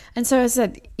 And so as I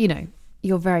said,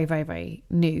 you're very, very, very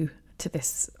new to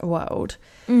this world.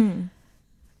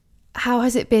 How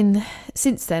has it been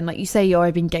since then? Like you say,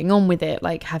 you've been getting on with it.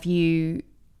 Like, do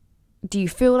you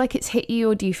feel like it's hit you,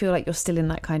 or do you feel like you're still in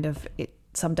that kind of,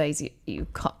 some days you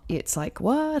can't, it's like,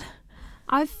 what?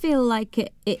 I feel like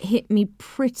it hit me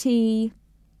pretty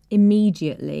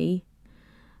immediately.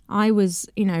 I was,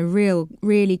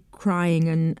 really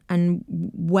crying and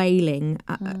wailing.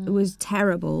 It was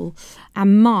terrible.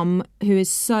 And Mum, who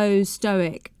is so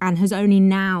stoic and has only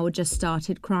now just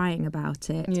started crying about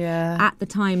it, at the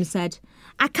time said,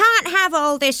 I can't have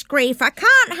all this grief. I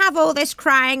can't have all this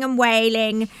crying and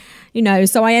wailing.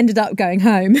 So I ended up going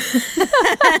home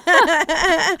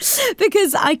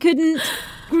because I couldn't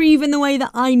grieve in the way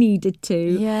that I needed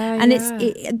to. And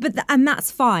and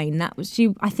that's fine. That was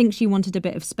I think she wanted a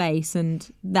bit of space,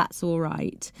 and that's all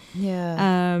right.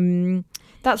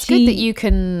 That's good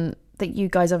that you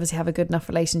guys obviously have a good enough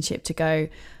relationship to go,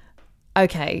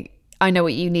 okay, I know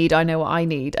what you need, I know what I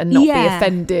need, and not be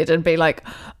offended and be like,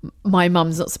 my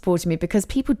mum's not supporting me, because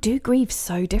people do grieve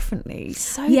so differently.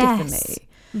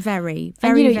 Very,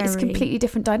 very, and, very. It's a completely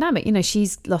different dynamic.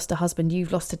 She's lost a husband,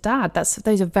 you've lost a dad.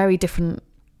 Those are very different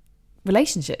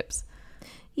relationships.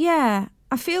 Yeah,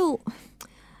 I feel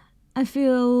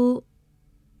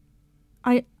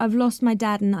I've lost my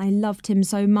dad and I loved him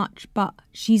so much, but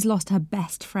she's lost her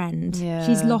best friend. Yeah.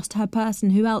 She's lost her person.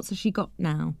 Who else has she got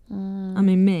now? I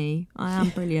mean, me. I am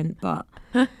brilliant, but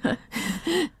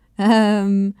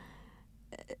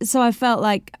so I felt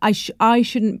like I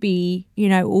shouldn't be,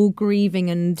 all grieving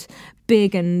and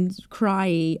big and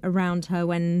cry around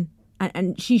her and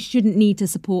she shouldn't need to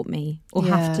support me or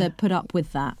have to put up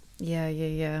with that.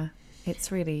 Yeah.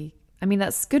 It's really, I mean,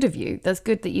 that's good of you. That's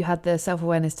good that you had the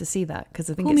self-awareness to see that, because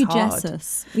I think it's hard. Call me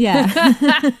Jesus.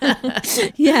 Yeah.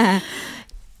 Yeah.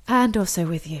 And also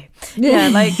with you. Yeah,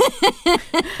 like,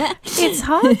 it's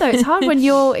hard though. It's hard when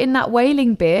you're in that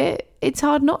wailing bit. It's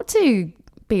hard not to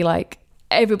be like,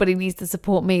 everybody needs to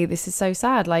support me. This is so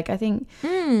sad. Like, I think,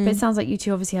 but it sounds like you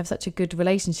two obviously have such a good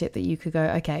relationship that you could go,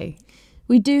 okay.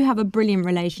 We do have a brilliant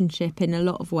relationship in a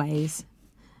lot of ways.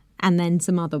 And then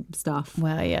some other stuff.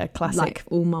 Well, yeah, classic. Like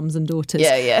all mums and daughters.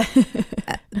 Yeah.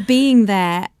 Being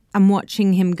there and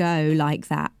watching him go like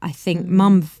that, I think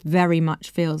Mum very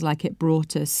much feels like it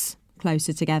brought us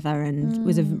closer together and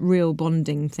was a real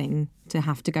bonding thing to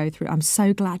have to go through. I'm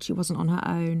so glad she wasn't on her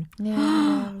own.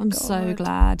 Yeah, I'm so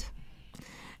glad.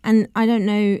 And I don't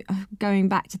know, going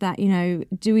back to that,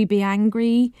 do we be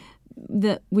angry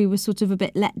that we were sort of a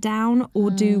bit let down, or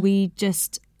do we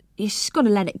just... You just got to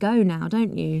let it go now,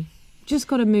 don't you? Just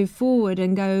got to move forward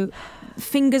and go,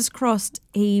 fingers crossed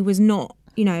he was not,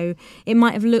 it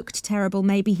might have looked terrible.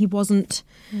 Maybe he wasn't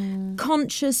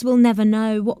conscious. We'll never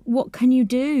know. What can you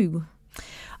do?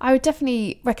 I would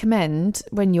definitely recommend,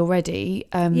 when you're ready,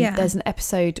 there's an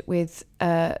episode with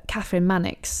Catherine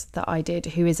Mannix that I did,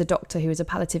 who is a doctor, who is a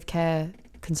palliative care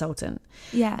consultant.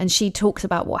 Yeah. And she talks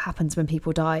about what happens when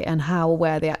people die and how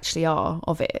aware they actually are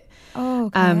of it. Oh,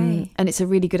 okay. And it's a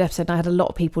really good episode. And I had a lot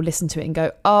of people listen to it and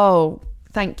go, oh,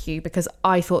 thank you, because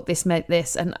I thought this meant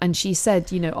this. And she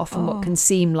said, often what can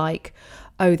seem like,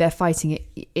 oh, they're fighting it,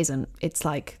 isn't. It's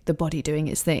like the body doing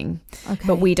its thing. Okay.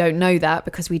 But we don't know that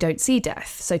because we don't see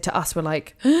death. So to us, we're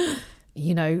like, oh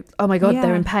my God,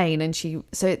 they're in pain. And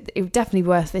so it would definitely be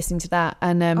worth listening to that.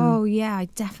 And oh yeah, I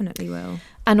definitely will.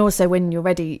 And also, when you're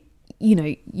ready,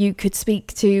 you could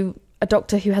speak to a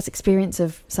doctor who has experience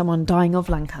of someone dying of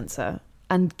lung cancer.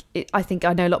 And I think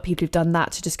I know a lot of people who've done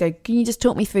that, to just go, can you just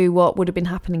talk me through what would have been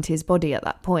happening to his body at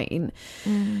that point?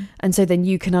 And so then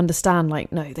you can understand,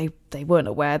 like, no, they weren't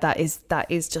aware. That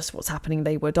is just what's happening.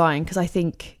 They were dying. Because I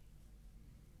think,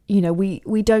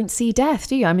 we don't see death,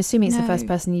 do you? I'm assuming it's the first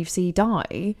person you see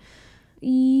die.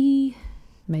 Maybe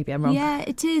I'm wrong. Yeah,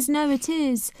 it is. No, it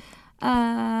is.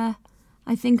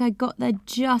 I think I got there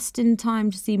just in time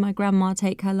to see my grandma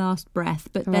take her last breath.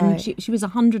 But then she was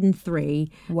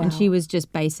 103. Wow. And she was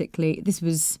just basically, this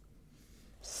was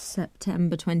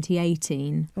September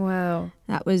 2018. Wow.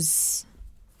 That was,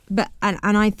 and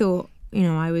I thought,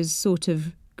 I was sort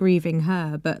of grieving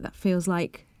her, but that feels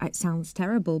like, it sounds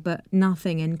terrible, but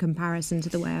nothing in comparison to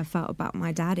the way I felt about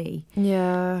my daddy.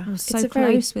 Yeah. I was so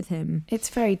close with him. It's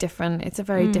very different. It's a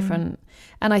very different.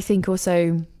 And I think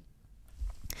also,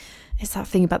 it's that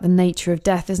thing about the nature of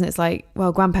death, isn't it? It's like,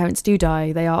 well, grandparents do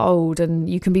die. They are old, and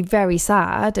you can be very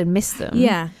sad and miss them.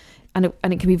 Yeah. And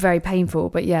it can be very painful.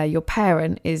 But yeah, your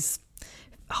parent is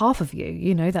half of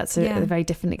you. That's a very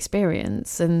different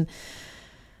experience. And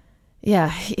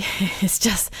yeah, it's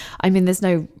just, I mean, there's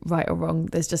no right or wrong.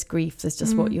 There's just grief. There's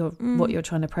just what you're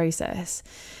trying to process.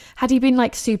 Had he been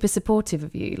like super supportive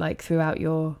of you, like throughout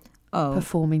your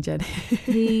performing journey?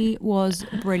 He was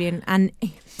brilliant. And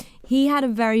he had a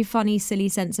very funny, silly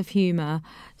sense of humour.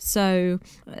 So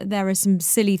there are some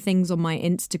silly things on my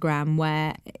Instagram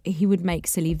where he would make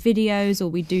silly videos, or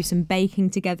we'd do some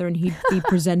baking together and he'd be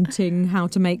presenting how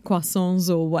to make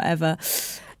croissants or whatever.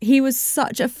 he was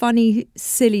such a funny,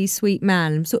 silly, sweet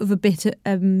man. Sort of a bit,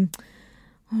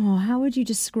 how would you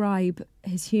describe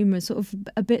his humour? Sort of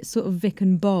a bit sort of Vic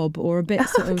and Bob, or a bit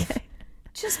sort of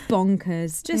just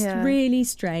bonkers, just really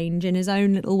strange in his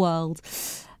own little world.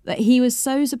 But he was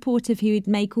so supportive. He would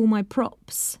make all my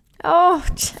props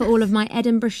for all of my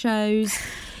Edinburgh shows.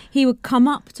 He would come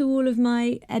up to all of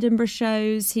my Edinburgh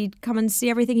shows. He'd come and see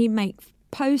everything. He'd make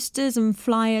posters and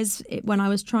flyers when I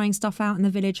was trying stuff out in the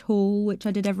village hall, which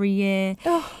I did every year.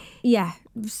 Yeah,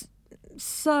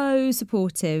 so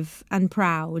supportive and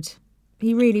proud.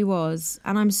 He really was.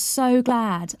 And I'm so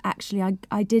glad, actually.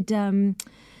 I did,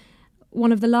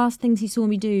 one of the last things he saw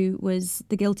me do was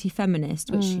The Guilty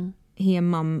Feminist, which he and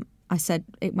Mum, I said,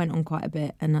 it went on quite a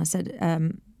bit. And I said,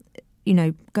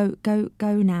 go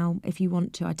now if you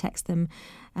want to. I text them.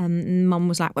 Mum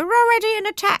was like, we're already in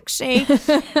a taxi.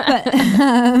 But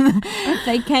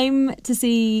they came to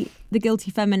see The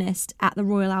Guilty Feminist at the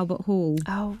Royal Albert Hall.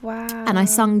 Oh, wow. And I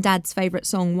sung Dad's favourite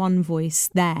song, One Voice,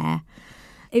 there.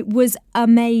 It was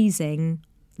amazing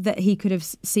that he could have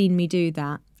seen me do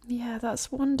that. Yeah,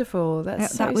 that's wonderful.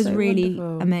 That was really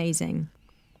amazing.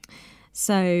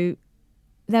 So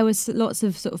there was lots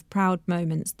of sort of proud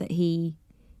moments that he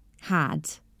had.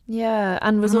 Yeah,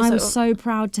 and I was so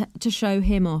proud to show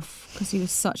him off because he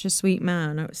was such a sweet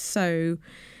man. I was so,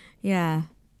 yeah.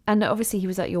 And obviously he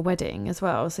was at your wedding as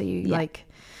well, so you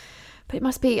but it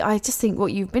must be, I just think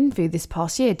what you've been through this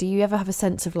past year, do you ever have a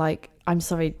sense of like, I'm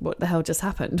sorry, what the hell just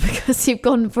happened? Because you've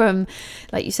gone from,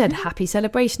 like you said, happy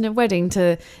celebration of wedding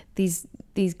to these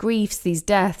griefs, these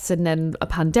deaths, and then a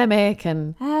pandemic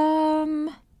and...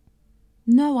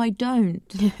 No, I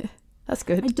don't. That's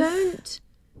good. I don't.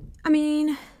 I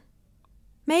mean,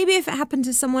 maybe if it happened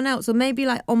to someone else, or maybe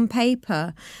like on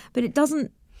paper, but it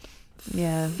doesn't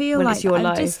feel when like it's your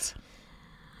life.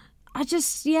 I've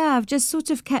just sort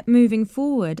of kept moving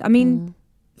forward. I mean,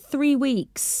 3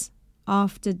 weeks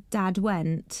after Dad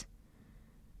went,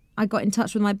 I got in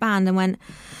touch with my band and went,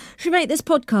 should we make this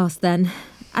podcast then?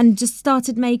 And just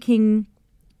started making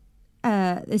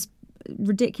this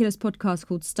ridiculous podcast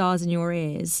called Stars in Your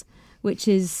Ears, which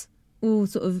is all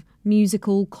sort of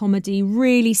musical comedy,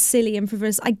 really silly and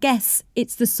frivolous. I guess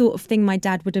it's the sort of thing my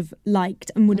dad would have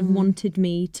liked and would have wanted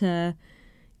me to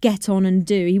get on and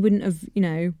do. He wouldn't have,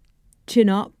 chin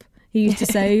up, he used to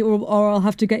say, or I'll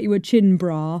have to get you a chin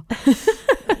bra.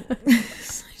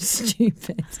 So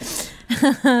stupid.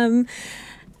 And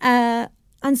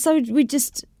so we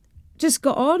just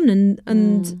got on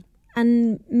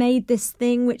and made this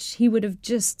thing which he would have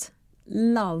just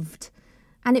loved.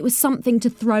 And it was something to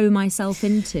throw myself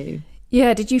into.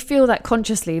 Yeah, did you feel that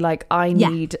consciously, like, I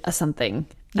need something?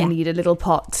 I need a little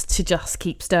pot to just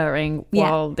keep stirring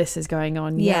while this is going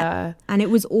on. Yeah. And it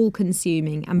was all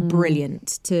consuming and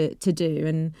brilliant to do.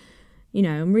 And,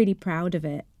 I'm really proud of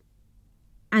it.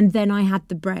 And then I had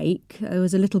the break. There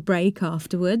was a little break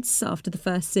afterwards, after the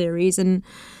first series. And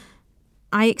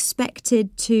I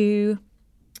expected to...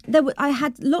 I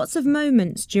had lots of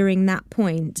moments during that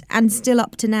point, and still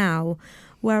up to now,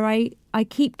 where I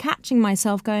keep catching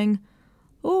myself going,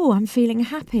 oh, I'm feeling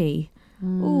happy.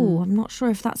 Oh, I'm not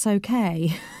sure if that's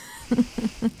okay.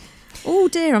 Oh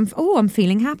dear, I'm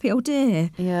feeling happy. Oh dear.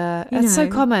 Yeah, it's so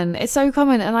common. It's so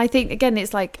common. And I think, again,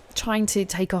 it's like trying to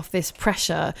take off this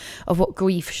pressure of what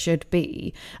grief should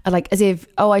be. Like as if,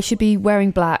 I should be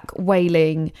wearing black,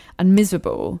 wailing and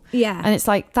miserable. Yeah. And it's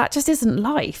like, that just isn't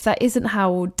life. That isn't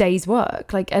how days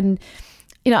work. Like, and,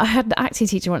 I had an acting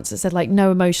teacher once that said, like,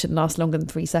 no emotion lasts longer than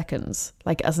 3 seconds,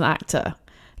 like as an actor.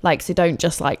 Like, so don't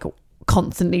just like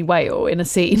constantly wail in a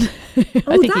scene.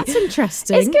 That's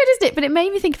interesting. It's good, isn't it? But it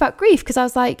made me think about grief, because I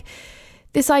was like,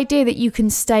 this idea that you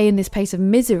can stay in this place of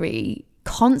misery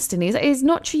constantly is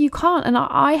not true. You can't. And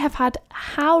I have had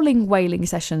howling wailing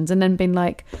sessions and then been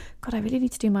like, God, I really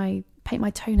need to paint my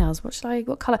toenails.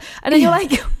 What colour? And then you're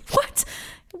like, what?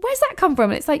 Where's that come from?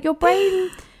 And it's like your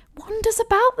brain wanders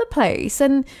about the place.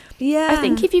 And I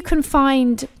think if you can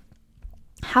find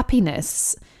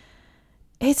happiness,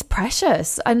 it's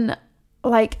precious. And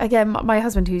like, again, my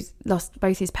husband, who's lost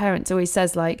both his parents, always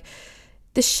says, like,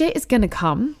 the shit is going to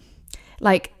come.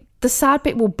 Like, the sad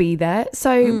bit will be there.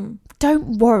 So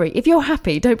don't worry. If you're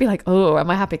happy, don't be like, oh,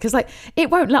 am I happy? Because, like, it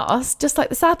won't last. Just like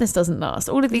the sadness doesn't last.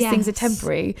 All of these things are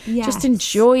temporary. Yes. Just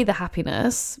enjoy the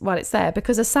happiness while it's there,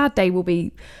 because a sad day will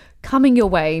be coming your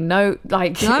way. No,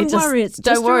 like, don't worry. It's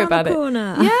don't just worry around about the it.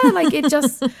 corner. Yeah, like, it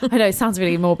just, I know it sounds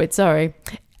really morbid. Sorry.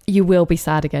 You will be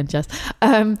sad again, Jess.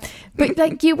 But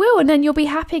like, you will, and then you'll be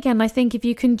happy again. I think if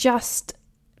you can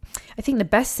I think the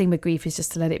best thing with grief is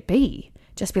just to let it be.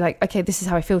 Just be like, okay, this is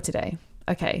how I feel today.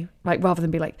 okay, like rather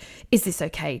than be like, is this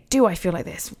okay? Do I feel like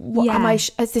this? What Yeah. am I?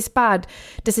 Is this bad?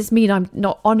 Does this mean I'm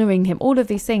not honouring him? All of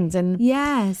these things, and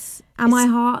Yes. Am I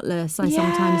heartless? I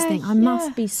sometimes think I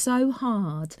must be so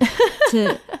hard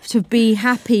to be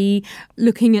happy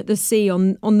looking at the sea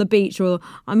on the beach, or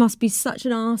I must be such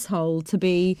an asshole to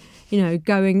be,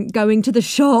 going to the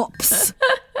shops.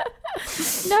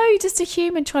 No, just a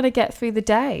human trying to get through the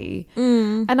day.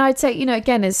 And I'd say,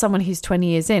 again, as someone who's 20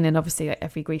 years in, and obviously like,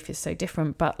 every grief is so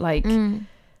different, but like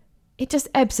it just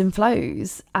ebbs and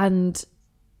flows. And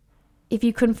if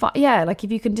you can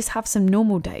if you can just have some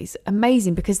normal days,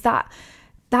 amazing, because that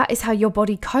is how your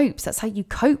body copes. That's how you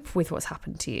cope with what's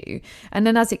happened to you. And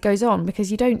then as it goes on,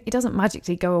 because it doesn't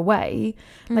magically go away.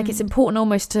 Like it's important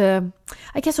almost to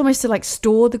like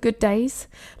store the good days,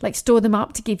 like store them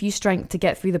up to give you strength to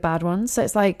get through the bad ones. So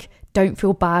it's like, don't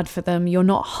feel bad for them. You're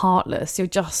not heartless. You're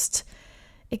just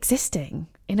existing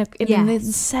in an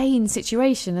insane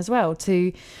situation as well.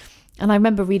 And I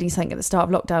remember reading something at the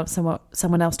start of lockdown,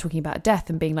 someone else talking about death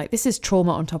and being like, this is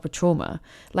trauma on top of trauma.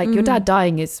 Like your dad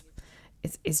dying is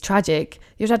tragic.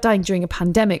 Your dad dying during a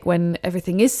pandemic when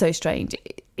everything is so strange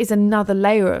is another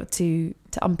layer to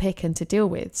unpick and to deal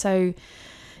with. So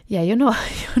yeah, you're not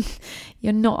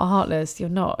heartless. You're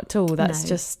not at all. That's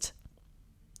just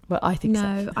what I think.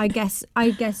 No, I guess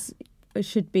it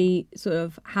should be sort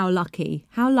of how lucky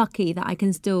that I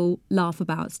can still laugh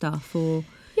about stuff, or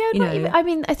even, I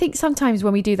mean, I think sometimes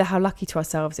when we do the how lucky to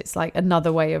ourselves, it's like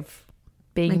another way of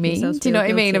being mean. Do you know what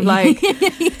I mean? Of like,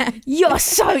 you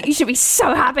should be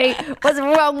so happy. What's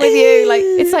wrong with you? Like,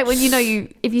 it's like when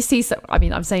if you see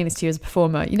I'm saying this to you as a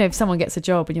performer, if someone gets a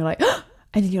job and you're like,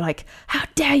 and then you're like, how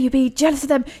dare you be jealous of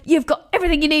them? You've got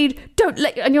everything you need.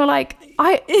 And you're like,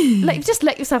 just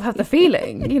let yourself have the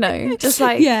feeling, just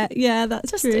like, yeah,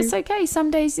 that's true. It's okay.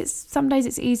 Some days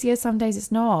it's easier. Some days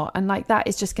it's not. And like, that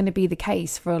is just going to be the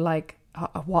case for like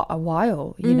a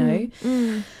while,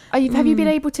 Have you been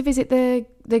able to visit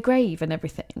the grave and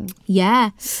everything?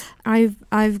 Yeah,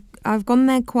 I've gone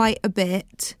there quite a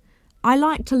bit. I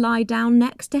like to lie down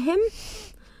next to him.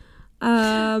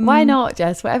 Why not,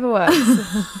 Jess? Whatever works.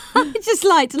 I just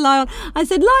like to lie on. I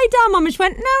said, lie down, Mum. And she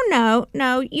went,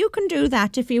 no, you can do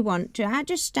that if you want to. I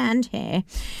just stand here.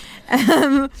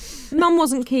 Mum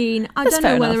wasn't keen. I don't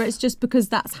know whether it's just because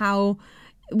that's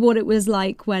what it was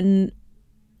like when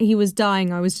he was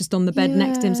dying. I was just on the bed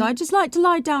next to him. So I just like to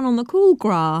lie down on the cool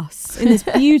grass in this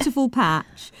beautiful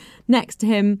patch next to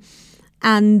him.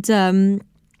 And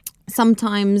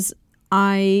sometimes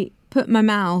I put my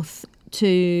mouth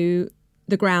to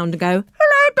the ground and go,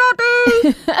 hello,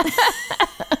 Daddy.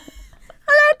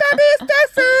 Hello, Daddy, it's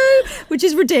Jessie. Which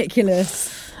is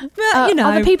ridiculous. But,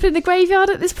 Are the people in the graveyard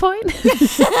at this point?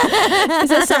 Is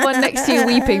there someone next to you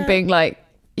weeping, being like,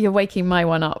 you're waking my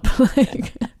one up?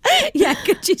 Like, yeah,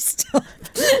 could you stop?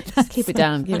 Just keep it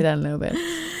down a little bit.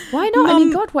 Why not? I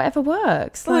mean, God, whatever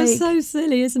works. Like, it's so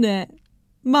silly, isn't it?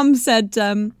 Mum said,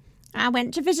 I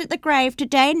went to visit the grave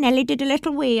today. Nellie did a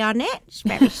little wee on it. It's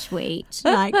very sweet.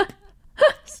 Like,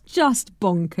 it's just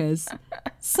bonkers.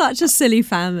 Such a silly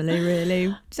family,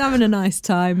 really. Just having a nice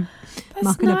time. That's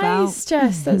mucking nice, about.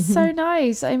 Jess. That's so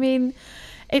nice. I mean,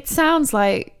 it sounds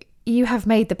like you have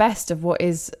made the best of what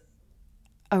is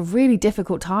a really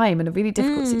difficult time and a really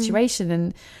difficult situation.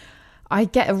 And I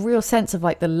get a real sense of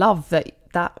like the love that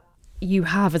you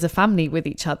have as a family with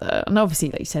each other. And obviously,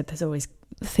 like you said, there's always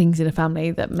things in a family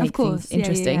that make things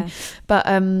interesting. Yeah. But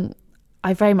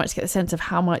I very much get the sense of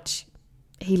how much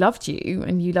he loved you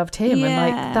and you loved him. And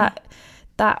like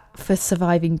that for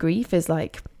surviving grief is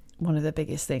like one of the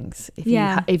biggest things.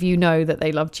 If you know that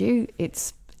they loved you,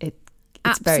 it's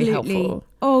very helpful.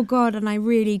 Oh God, and I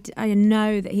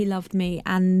know that he loved me.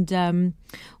 And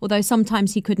although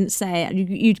sometimes he couldn't say it,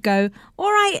 you'd go,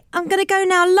 all right, I'm going to go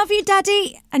now. Love you,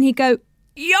 Daddy. And he'd go,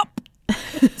 yup.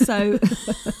 So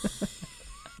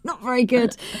not very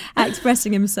good at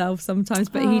expressing himself sometimes,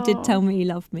 but he did tell me he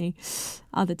loved me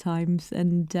other times.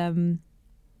 And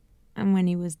when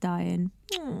he was dying,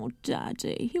 oh,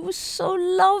 Daddy, he was so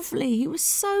lovely. He was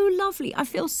so lovely. I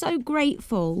feel so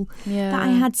grateful that I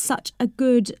had such a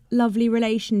good, lovely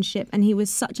relationship, and he was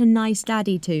such a nice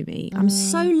daddy to me. I'm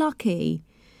so lucky,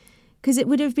 because it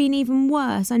would have been even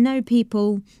worse. I know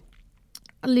people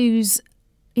lose,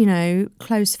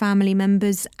 close family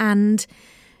members, and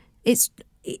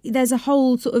there's a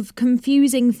whole sort of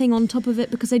confusing thing on top of it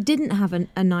because they didn't have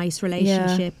a nice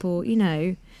relationship or.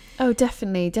 Oh,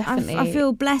 definitely. I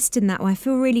feel blessed in that way. I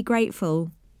feel really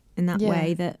grateful in that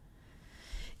way.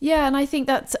 Yeah, and I think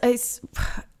that's it's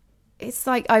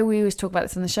like we always talk about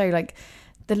this on the show. Like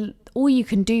all you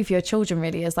can do for your children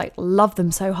really is like love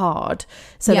them so hard,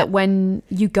 so that when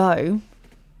you go,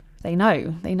 they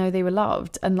know they were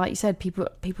loved. And like you said, people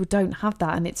don't have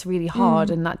that, and it's really hard,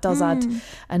 and that does add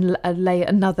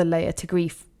another layer to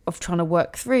grief of trying to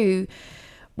work through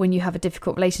when you have a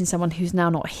difficult relation with someone who's now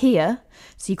not here,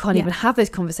 so you can't even have those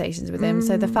conversations with him.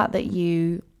 So the fact that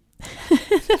you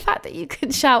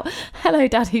can shout "Hello,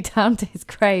 Daddy" down to his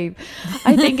grave,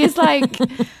 I think is like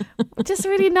just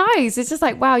really nice. It's just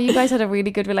like, wow, you guys had a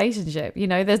really good relationship. You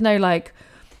know, there's no like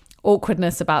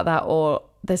awkwardness about that, or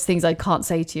there's things I can't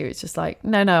say to you. It's just like,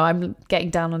 no, I'm getting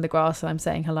down on the grass and I'm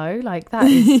saying hello. Like that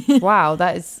is wow.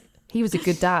 He was a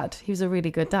good dad. He was a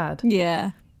really good dad.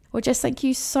 Yeah. Well, Jess, thank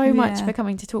you so much for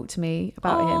coming to talk to me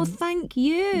about him. Oh, thank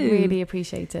you. Really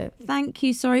appreciate it. Thank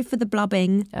you. Sorry for the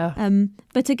blubbing. Oh.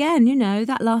 But again, you know,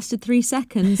 that lasted 3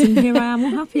 seconds and here I am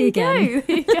all happy again.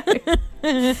 There you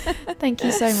go. Thank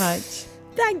you so much.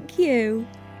 Thank you.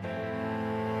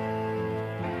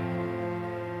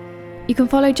 You can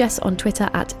follow Jess on Twitter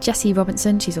at Jessie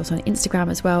Robinson. She's also on Instagram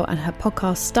as well, and her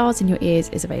podcast Stars in Your Ears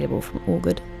is available from all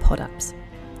good pod apps.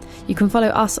 You can follow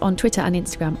us on Twitter and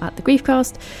Instagram at The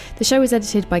Griefcast. The show was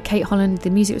edited by Kate Holland. The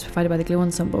music was provided by The Glue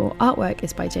Ensemble. Artwork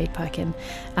is by Jade Perkin.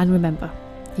 And remember,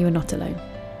 you are not alone.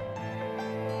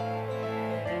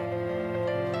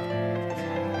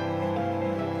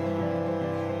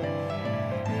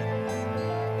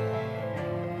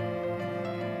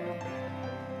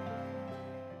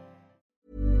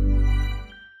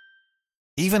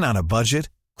 Even on a budget,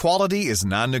 quality is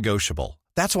non-negotiable.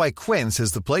 That's why Quince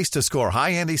is the place to score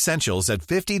high-end essentials at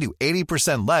 50 to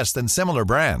 80% less than similar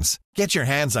brands. Get your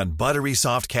hands on buttery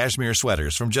soft cashmere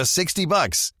sweaters from just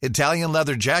 $60, Italian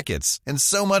leather jackets, and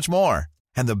so much more.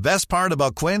 And the best part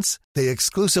about Quince, they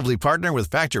exclusively partner with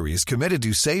factories committed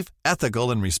to safe, ethical,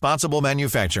 and responsible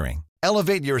manufacturing.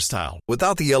 Elevate your style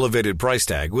without the elevated price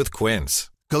tag with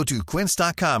Quince. Go to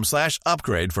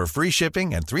quince.com/upgrade for free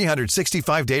shipping and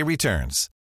 365-day returns.